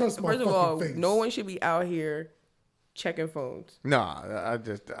I Yo, don't trust my first fucking of all, face. no one should be out here checking phones. Nah, I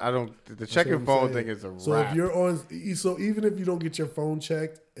don't. The That's checking what I'm phone saying. thing is a So wrap. if you're on, so even if you don't get your phone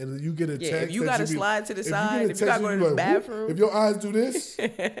checked and you get a Yeah, text, if you that gotta be- slide to the if you side, get a if you gotta text go and to you the like, "Whoop," bathroom. if your eyes do this,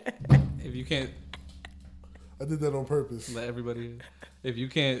 if you can't I did that on purpose. let everybody, if you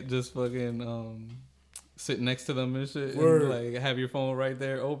can't just fucking sit next to them and shit, Word. and like have your phone right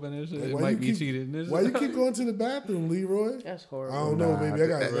there open and shit, Like, it why might you be keep- cheating. And Why you shit. keep going to the bathroom, Leroy? That's I horrible. don't know, baby. I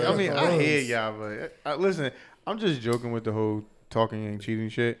got. I mean, I runs. hear y'all, but listen, I'm just joking with the whole talking and cheating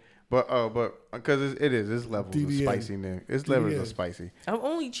shit. But because it's levels of DDN. spicy there. It's levels DDN. of spicy. I've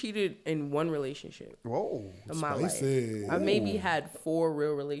only cheated in one relationship Whoa. in my Spicy. life. I maybe had 4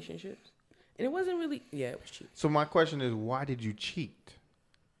 real relationships, and it wasn't really. Yeah, it was cheating. So my question is, why did you cheat?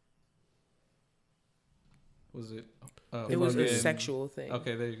 Was it? It was a fucking- sexual thing.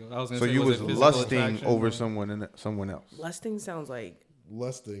 Okay, there you go. I was gonna So say, you was it physical lusting attraction over or- someone else. Lusting sounds like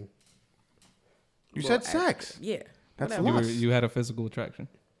Lusting. You well, said sex. Yeah. That's whatever. You, lust. you had a physical attraction.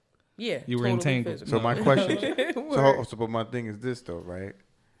 Yeah. You were totally entangled. physical. So my question. Word. But my thing is this though, right?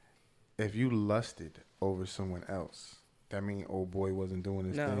 If you lusted over someone else, that mean old boy wasn't doing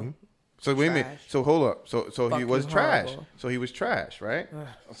his No. thing. So wait a minute. Trash. So hold up. So he Fucking was trash. horrible. So he was trash, right?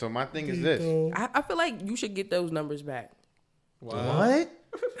 So my thing is this. Tito. I feel like you should get those numbers back. What?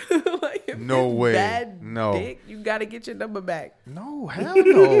 Like, if No it's way. Bad No. dick, you gotta get your number back. No, hell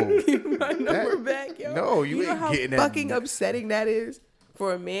no. My number back, yo. no, you know ain't how getting that fucking back. upsetting that is.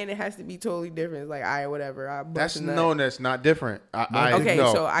 For a man, it has to be totally different. It's like, all right, whatever. I bust That's a nut. no, that's not different. Okay,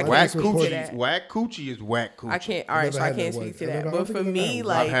 no. so I can't whack speak to coochie. that. Whack coochie is whack coochie. I can't. All I right, never so I had can't that speak one. to I that. never- I But don't for think I've me, had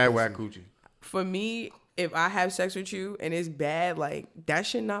like, I've had whack coochie. for me, if I have sex with you and it's bad, like that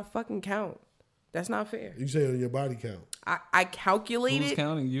should not fucking count. That's not fair. You say on your body count. I calculate Who's it.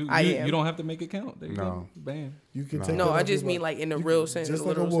 counting? You I you, am. you don't have to make it count. There you No. go. Bam. You can No. take. No, that I off just your mean body. like in the You- real sense. Just the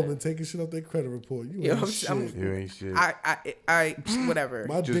like a literal woman sense. taking shit off their credit report. You Yeah, ain't I'm- shit. I'm- You ain't shit. I whatever.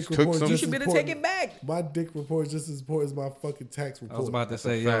 My Just dick took report some- You just should as be able to take important. it back. My dick report is just as important as my fucking tax report. I was about to That's a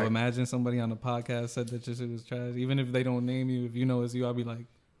say, yo, fact. imagine somebody on the podcast said that your shit was trash. Even if they don't name you, if you know it's you, I'll be like,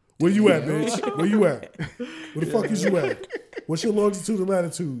 Where you at, bitch? Where you at? Where the fuck is you at? What's your longitude and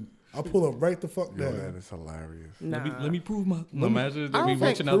latitude? I'll pull up right the fuck Yo, down. that is hilarious. Nah. let me prove my. Imagine I they don't be think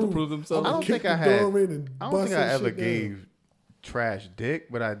reaching out to prove- prove themselves. I don't Kick think I the had. door in and I don't bust think I that ever shit down. gave trash dick,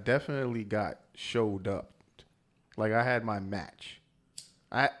 but I definitely got showed up. Like I had my match.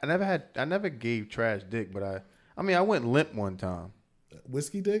 I never gave trash dick, but I mean I went limp one time.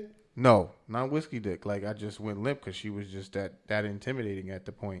 Whiskey dick? No, not whiskey dick. Like I just went limp because she was just that intimidating at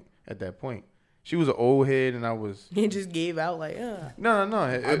that point. She was an old head, and I was. He just gave out like, No.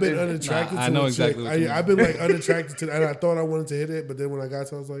 I've been unattracted to I know a exactly chick. what you mean. I've been like unattracted to, and I thought I wanted to hit it, but then when I got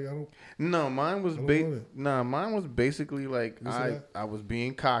to, it, I was like, I don't. No, mine was I don't want it. mine was basically like You see that? I was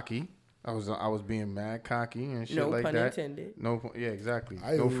being cocky. I was being mad cocky and shit no like pun that. intended. Yeah, exactly.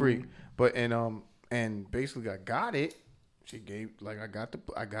 I No own- freak. But and basically I got it. She gave like I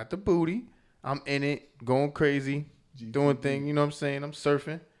got the booty. I'm in it, going crazy, doing thing. You know what I'm saying? I'm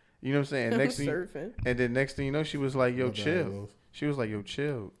surfing. You know what I'm saying? Next thing, Surfing. and then next thing you know, she was like, "Yo, My bad, chill." Rose. She was like, "Yo,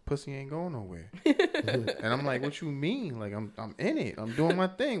 chill. Pussy ain't going nowhere." And I'm like, "What you mean? Like I'm in it. I'm doing my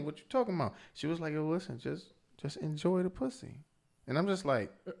thing. What you talking about?" She was like, "Yo, listen, just enjoy the pussy." And I'm just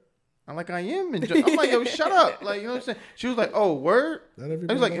like, I am enjoying. I'm like, "Yo, shut up!" Like you know what I'm saying? She was like, "Oh, word." Not I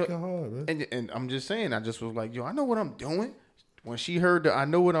everybody was like, like it hard, man. And I'm just saying, I just was like, "Yo, I know what I'm doing." When she heard that I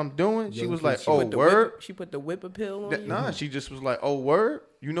know what I'm doing, she Young was like, kid, She "Oh, put the word." She put the whip appeal on you. Nah, she just was like, "Oh, word,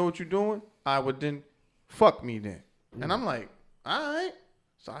 you know what you're doing? I would then fuck me then." And I'm like, "All right."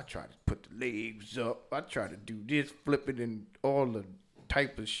 So I tried to put the legs up. I tried to do this, flip it, and all the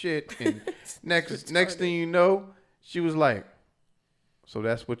type of shit. And next thing you know, she was like, "So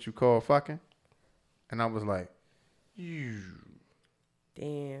that's what you call fucking?" And I was like, "You."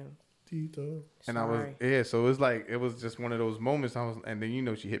 Damn. Tito. And I was so it was just one of those moments. And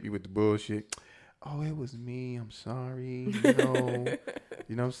then she hit me with the bullshit. Oh, it was me. I'm sorry.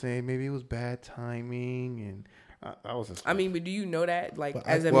 You know what I'm saying? Maybe it was bad timing, and I was. Just I mean, but do you know that, like, But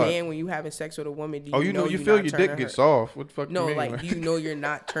as a what? man, when you having sex with a woman, do you Oh, you know you you're feel not your turning dick her- gets off. What the fuck? No, you mean? like, do you know you're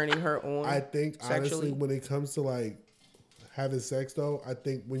not turning her on? I think sexually? honestly, when it comes to like having sex, though, I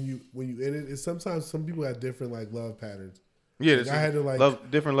think when you in it, it's sometimes some people have different like love patterns. yeah, like, I had to,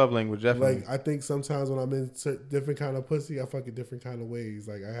 like- different love language. Definitely. Like I think sometimes when I'm in different kind of pussy, I fuck it different kind of ways.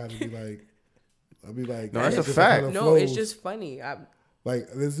 Like I have to be like, I'll be like, No, that's a different fact. kind of No, it's flows. just funny. like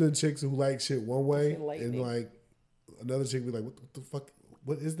there's been chicks who like shit one way, and Enlightening. like another chick be like, what the fuck?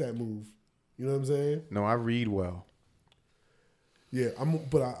 What is that move? You know what I'm saying? no, I read well. Yeah,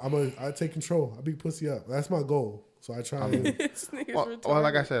 I take control. I beat pussy up. That's my goal. So I try and This nigga's Well,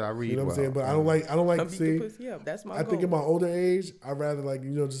 like I retarded. said, I read you know what well. I'm saying. But I don't like I to beat see. the pussy up. That's my I goal. think in my older age, I'd rather like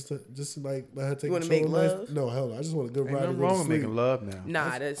just to like let her take You wanna control. make of love? No, hell no. I just want a good Ain't ride nothing and go wrong to with sleep. making love now.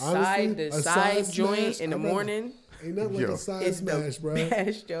 Nah, the Honestly, a side side joint smash, in the I'd rather- morning Ain't nothing like Yo. a side is smash, the bro.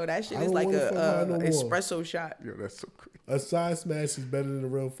 best, yo. That shit I is don't like wanna fuck her a no more. espresso shot. Yo, that's so crazy. A side smash is better than a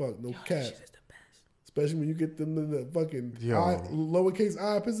real fuck. No cap. That shit is the best. Especially when you get them in the fucking Yo. lowercase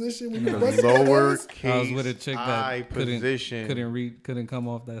I position when you The bust their ass. lowercase I was with a chick I that position. couldn't come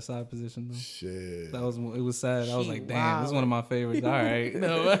off that side position though. Shit. It was sad. I was She like, damn, this is one of my favorites. All right,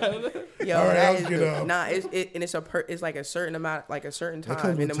 no, Yo, All right, that I'll is get up. nah. it's like a certain amount, like a certain That time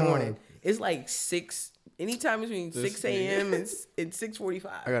comes in the with morning. time. It's like 6. Anytime between 6 a.m. and 6:45.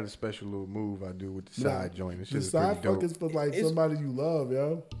 I got a special little move I do with the Nah, side joint. This shit The is side pretty dope. fuck is for like It's- somebody you love,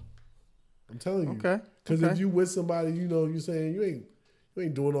 yo. I'm telling you. Okay. Because okay. if you with somebody, you saying you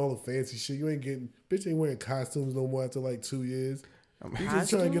ain't doing all the fancy shit. You ain't wearing costumes no more after like 2 years. You just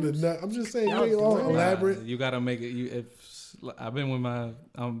trying to get a nut. I'm just saying you ain't all doing elaborate. You gotta make it. If I've been with I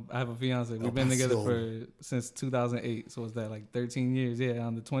have a fiance. We've been together since 2008. So it's that like 13 years. Yeah,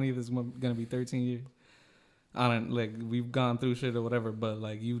 on the 20th is gonna be 13 years. I don't like we've gone through shit or whatever, but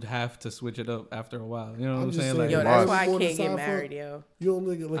like you'd have to switch it up after a while. You know what I'm just saying? saying, Like, Yo, Mars. that's why I More than can't get side married, fuck? yo. You don't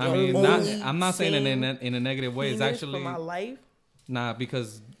look like I mean, only I'm not saying same in a negative way. It's penis actually for my life. nah,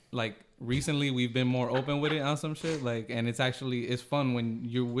 because like recently we've been more open with it on some shit. Like, and it's fun when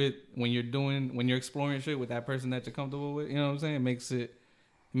you're exploring shit with that person that you're comfortable with. You know what I'm saying? It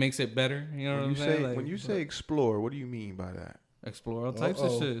makes it better. You know what I'm saying? Like, When you say explore, what do you mean by that? explore all types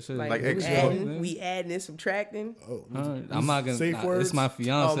Uh-oh. of shit. Like, Like we explore. adding and subtracting. Oh, I'm not gonna. safe words. It's my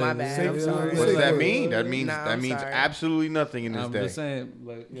fiance. Oh, my bad. I'm Safe sorry. words. What does that Safe mean? words. That means Nah, I'm sorry. absolutely nothing in this I'm day. just saying.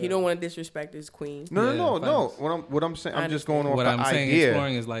 Like, He don't want to disrespect his queen. No. facts. What I'm saying, I I'm just going off what the I'm saying idea.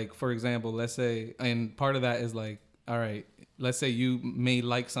 exploring is like, for example, let's say, and part of that is like, all right, let's say you may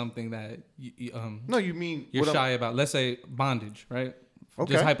like something that No, you mean you're what shy about. Let's say bondage, right?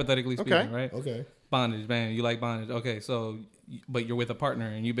 Okay. Just hypothetically speaking, Okay. right? okay. Bondage, man. You like bondage. Okay, so, but you're with a partner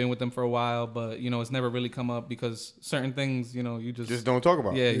and you've been with them for a while, but, it's never really come up because certain things, you just don't talk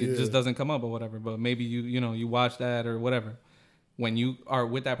about. yeah, it. it just doesn't come up or whatever. But maybe you watch that or whatever. When you are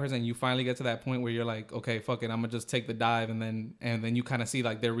with that person, you finally get to that point where you're like, okay, fuck it, I'm gonna just take the dive, and then you kind of see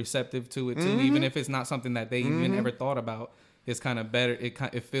like they're receptive to it too, even if it's not something that they even ever thought about. It's kind of better.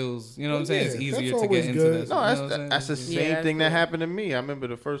 It feels, you know what I'm saying? It's Yeah, easier that's to get always into good. this. No, you know what I'm saying? that's the Yeah, same that's thing that good. happened to me. I remember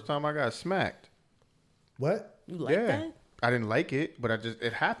the first time I got smacked. What? You like Yeah. that? I didn't like it, but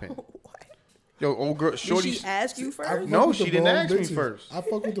it happened. Yo, old girl, Did shorty. she ask you I first? fuck No, with she the didn't wrong ask me bitches. first. I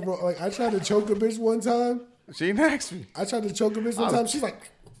fuck with the wrong. Like I tried to choke a bitch one time. She didn't ask me. I tried to choke a bitch one time. She's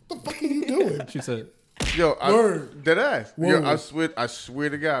like, "What the fuck are you doing?" She said, Yo, Word. Dead ass. Yo, Word. I swear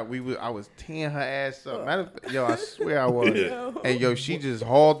to God, I was tearing her ass up. Yo, I swear I was. And yo, she just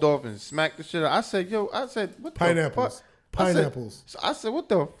hauled off and smacked the shit out. I said, what the Pineapples. fuck? Pineapples. I said, what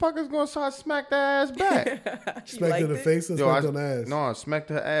the fuck is going to smack that ass back? Smacked in the face and smacked on the ass. No, I smacked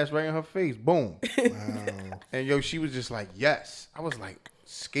her ass right in her face. Boom. Wow. And yo, she was just like, yes. I was like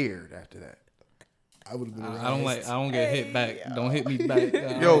scared after that. I would have been. I don't get hit back. Don't hit me back.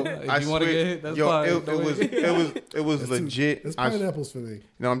 Yo, if you want to get hit, that's yo, fine. it was legit. It's pineapples for me.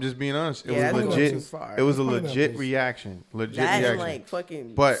 No, I'm just being honest. It Yeah, was that's legit. too far. It was a It's legit pineapples. reaction. Legit That's reaction. like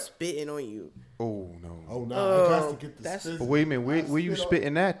fucking But- spitting on you. Oh no. Oh no! I got to get the that's- spit. But wait a minute, where you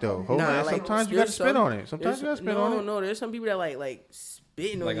spitting at though? Hold Nah, on. like, Sometimes you there's gotta spit some- on it. Sometimes you gotta spit on it. No, there's some people that like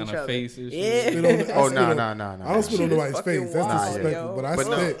spitting Like on on each her other. face and shit. Yeah. Spit on the- I Oh spit no on- no no I no. don't spit on Shit is nobody's fucking face. That's wild, disrespectful. yo. But I But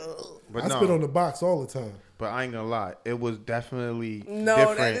no. spit. But I no. spit on the box all the time. But I ain't gonna lie. It was definitely No,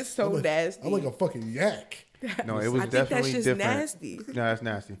 different. that is so nasty. I'm like a fucking yak. No, it was I think definitely that's just different. nasty. No, that's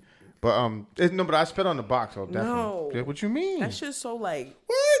nasty. But but I spit on the box. Oh, definitely. No. Yeah, what you mean? That's just so like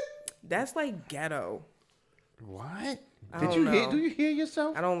What? that's like ghetto. What? I Did don't you hear? know. Do you hear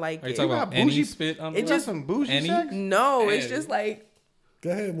yourself? I don't like Are you it. talking got about any bougie- spit on It the just- Some bougie Any? sex? No, it's Hey. just like Go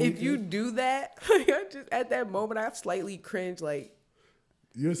ahead. if Malika. you do that, I just at that moment I slightly cringe. Like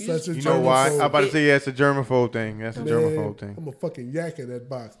You're such a You know why? I'm germaphobe. about to say yeah, it's a germaphobe thing. That's a Man, germaphobe thing. I'm a fucking yak in that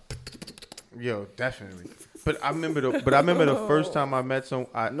box. Yo, definitely. But I remember the first time I met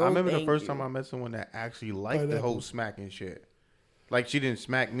I No, remember the thank first you. time I met someone that actually liked the whole Pineapples. smacking shit. Like she didn't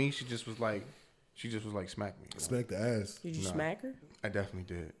smack me. She just was like smack me. You know? Smack the ass. did you No. smack her? I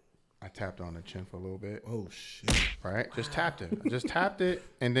definitely did. I tapped her on the chin for a little bit. Oh shit. Right? Just tapped it. I just tapped it,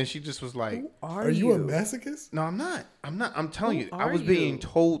 and then she just was like, Are, Are you a masochist? "No, I'm not. I'm telling Who you, I are was being you?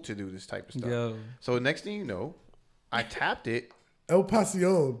 told to do this type of stuff." Yo. So next thing you know, I tapped it. El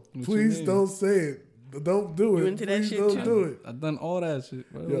Pasión. you Please mean? don't say it. Don't do it. You into that Please shit don't too? do it. I've done all that shit,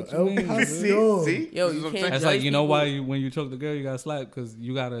 bro. Yo, What you El mean, bro? Pasión. See? Yo, This is you what I'm can't saying. That's like, you know people- why when you choke the girl, you got slapped because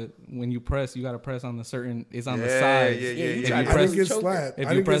you gotta when you press on the certain. It's on the Yeah, sides. yeah, Yeah, you If tried you to I press, didn't get choke her. slapped. I if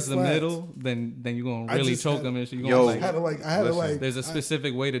didn't you get press the slapped. middle, then you gonna I really just choke had- them and shit. You Yo. gonna I had to like. like. I had to Listen. like. There's a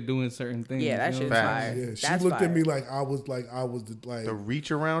specific way to doing certain things. Yeah, that you know shit's what I'm Facts. saying? fire. Yeah, she That's looked at fire. me like I was the The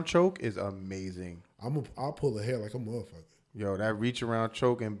reach around choke is amazing. I'll pull her hair like a motherfucker. Yo, that reach around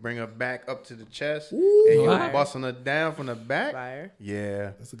choke and bring her back up to the chest, Ooh. and you Fire. busting her down from the back. Fire.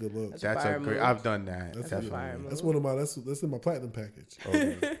 Yeah, That's a good look. That's a that's fire a great. move. I've done that. That's Definitely. fire move. That's one of my. That's in my platinum package. Oh,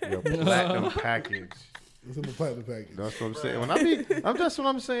 yeah. Yo, platinum package. That's in my platinum package. That's what I'm saying. That's what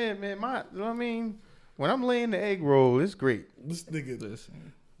I'm saying, man. You know what I mean? When I'm laying the egg roll, it's great. This nigga,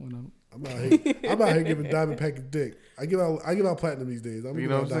 Listen, when I'm I'm out here giving diamond package dick. I give out platinum these days. I'm You giving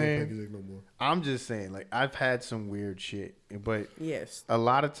know out what I'm diamond saying? package dick no more. I'm just saying, like I've had some weird shit, but Yes. a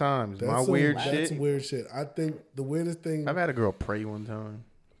lot of times my That's weird that's shit. some weird shit. I think the weirdest thing. I've had a girl pray one time.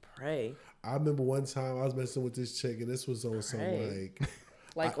 Pray. I remember one time I was messing with this chick, and this was on some Right. like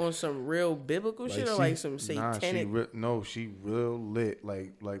Like on some real biblical Like shit or she- like some Nah, satanic. she real lit.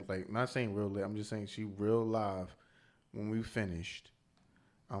 Like not saying real lit. I'm just saying she real live. When we finished,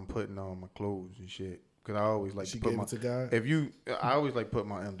 I'm putting on my clothes and shit because I always like she to put gave my. it to God. I always like put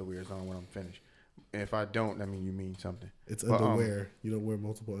my underwears on when I'm finished. And if I don't, that mean you mean something. It's But, underwear. You don't wear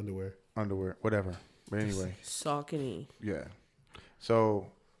multiple underwear. Underwear, whatever. But anyway, Saucony. yeah. So,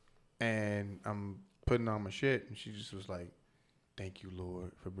 and I'm putting on my shit, and she just was like, "Thank you,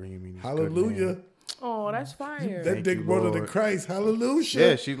 Lord, for bringing me this good Hallelujah. man." Oh, that's fire. That Thank dick you, brought her to Lord. Christ. Hallelujah.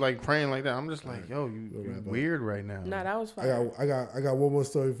 Yeah, she's like praying like that. I'm just like, yo, you wrap up. weird right now. Nah, that was I fire. got one more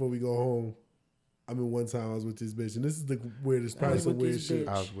story before we go home. I mean, one time I was with this bitch, and this is the weirdest, probably was some with weird this shit. bitch.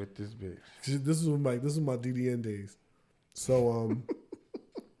 I was with this bitch. This was my DDN days. So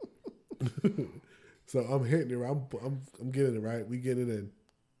so I'm hitting it. I'm getting it right. We get it in.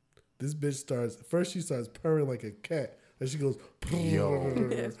 This bitch she starts purring like a cat, and she goes, Yo.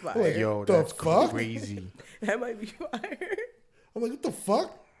 That's I'm fire. like, Yo, what the that's fuck? crazy. That might be fire. I'm like, what the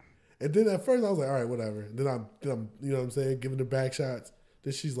fuck? And then at first I was like, all right, whatever. And then I'm you know what I'm saying, giving her back shots.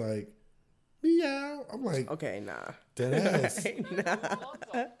 Then she's like, meow. I'm like, Okay, nah. dead ass. Nah.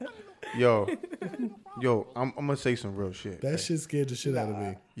 Yo, I'm gonna say some real shit. That shit scared the shit out of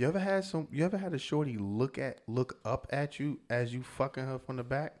me. You ever had a shorty look up at you as you fucking her from the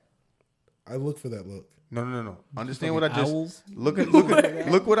back? I look for that look. No. Understand what I just owls? look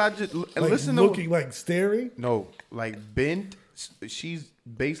what I just Like listen looking to. like staring. No, like bent, she's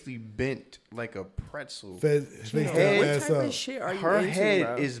basically bent like a pretzel. Face Yo, down, what ass type up. of shit are you Her into, head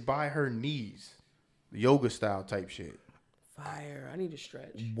bro? is by her knees, yoga style type shit. Fire. I need to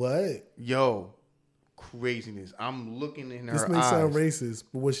stretch. What? Yo, craziness. I'm looking in This her may eyes. sound racist,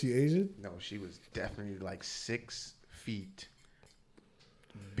 but was she Asian? No, she was definitely like 6 feet.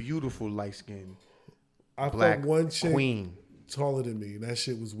 Beautiful light skin. I Black felt one chick queen. taller than me. And that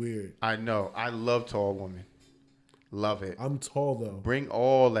shit was weird. I know. I love tall women. Love it. I'm tall though. Bring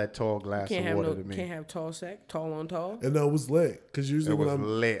all that tall glass Can't of have water no. to me. Can't have tall sack. Tall on tall. And no, it was lit. Because usually It when was I'm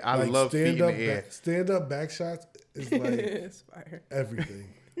lit. I love feet in the air. Stand up back shots is like It's fire. everything.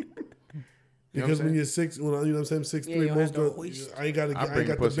 You know what Because I'm when saying? you're 6, you know what I'm saying, 6'3", Yeah, you don't most have to girls, hoist. I ain't got to I get, I bring ain't the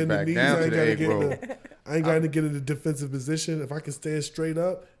got to pussy bend the back knees. down I to ain't the got to egg get roll. I ain't got to get in a defensive position. If I can stand straight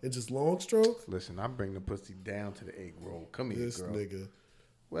up and just long stroke, Listen, I bring the pussy down to the egg roll. Come here, this girl. nigga.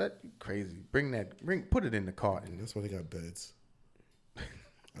 What? You crazy. Put it in the carton. That's why they got beds.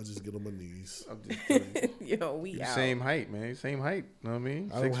 I just get on my knees. I'm just telling you. Yo, we You out. same height, man. Same height. Know what I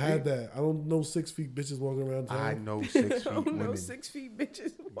mean? I don't 6 have feet. that. I don't know 6 feet bitches walking around town. I know 6 feet Oh no, women. 6 feet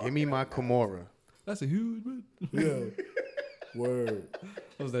bitches. Give me my Kimura. That's a huge bit. Yeah. Word.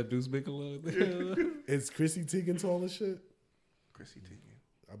 What was that Deuce Bigelow? Is Chrissy Teigen tall as shit? Chrissy Teigen.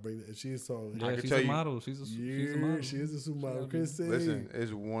 I bring that. She is tall. Yeah, can she's tell a you- model. She's a model. She is a supermodel. Chrissy. Listen,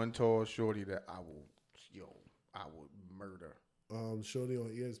 it's one tall shorty that I would murder. Shorty on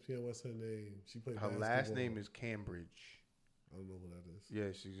ESPN. What's her name? She played. Her last name is Cambridge. I don't know who that is.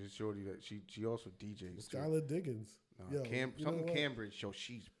 Yeah, she's a shorty that she also DJs too. Skylar Diggins. No, Yo, you know something what? Cambridge show.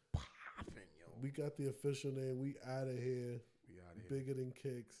 She's popping, yo. We got the official name. We out of here. We out here. Bigger than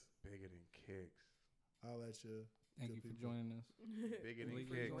kicks. Bigger than kicks. I'll let you. Thank you for joining us. Bigger than Thank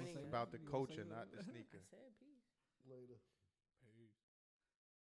you for kicks. joining It's us. about the You gonna culture, say not the that? sneaker. Later.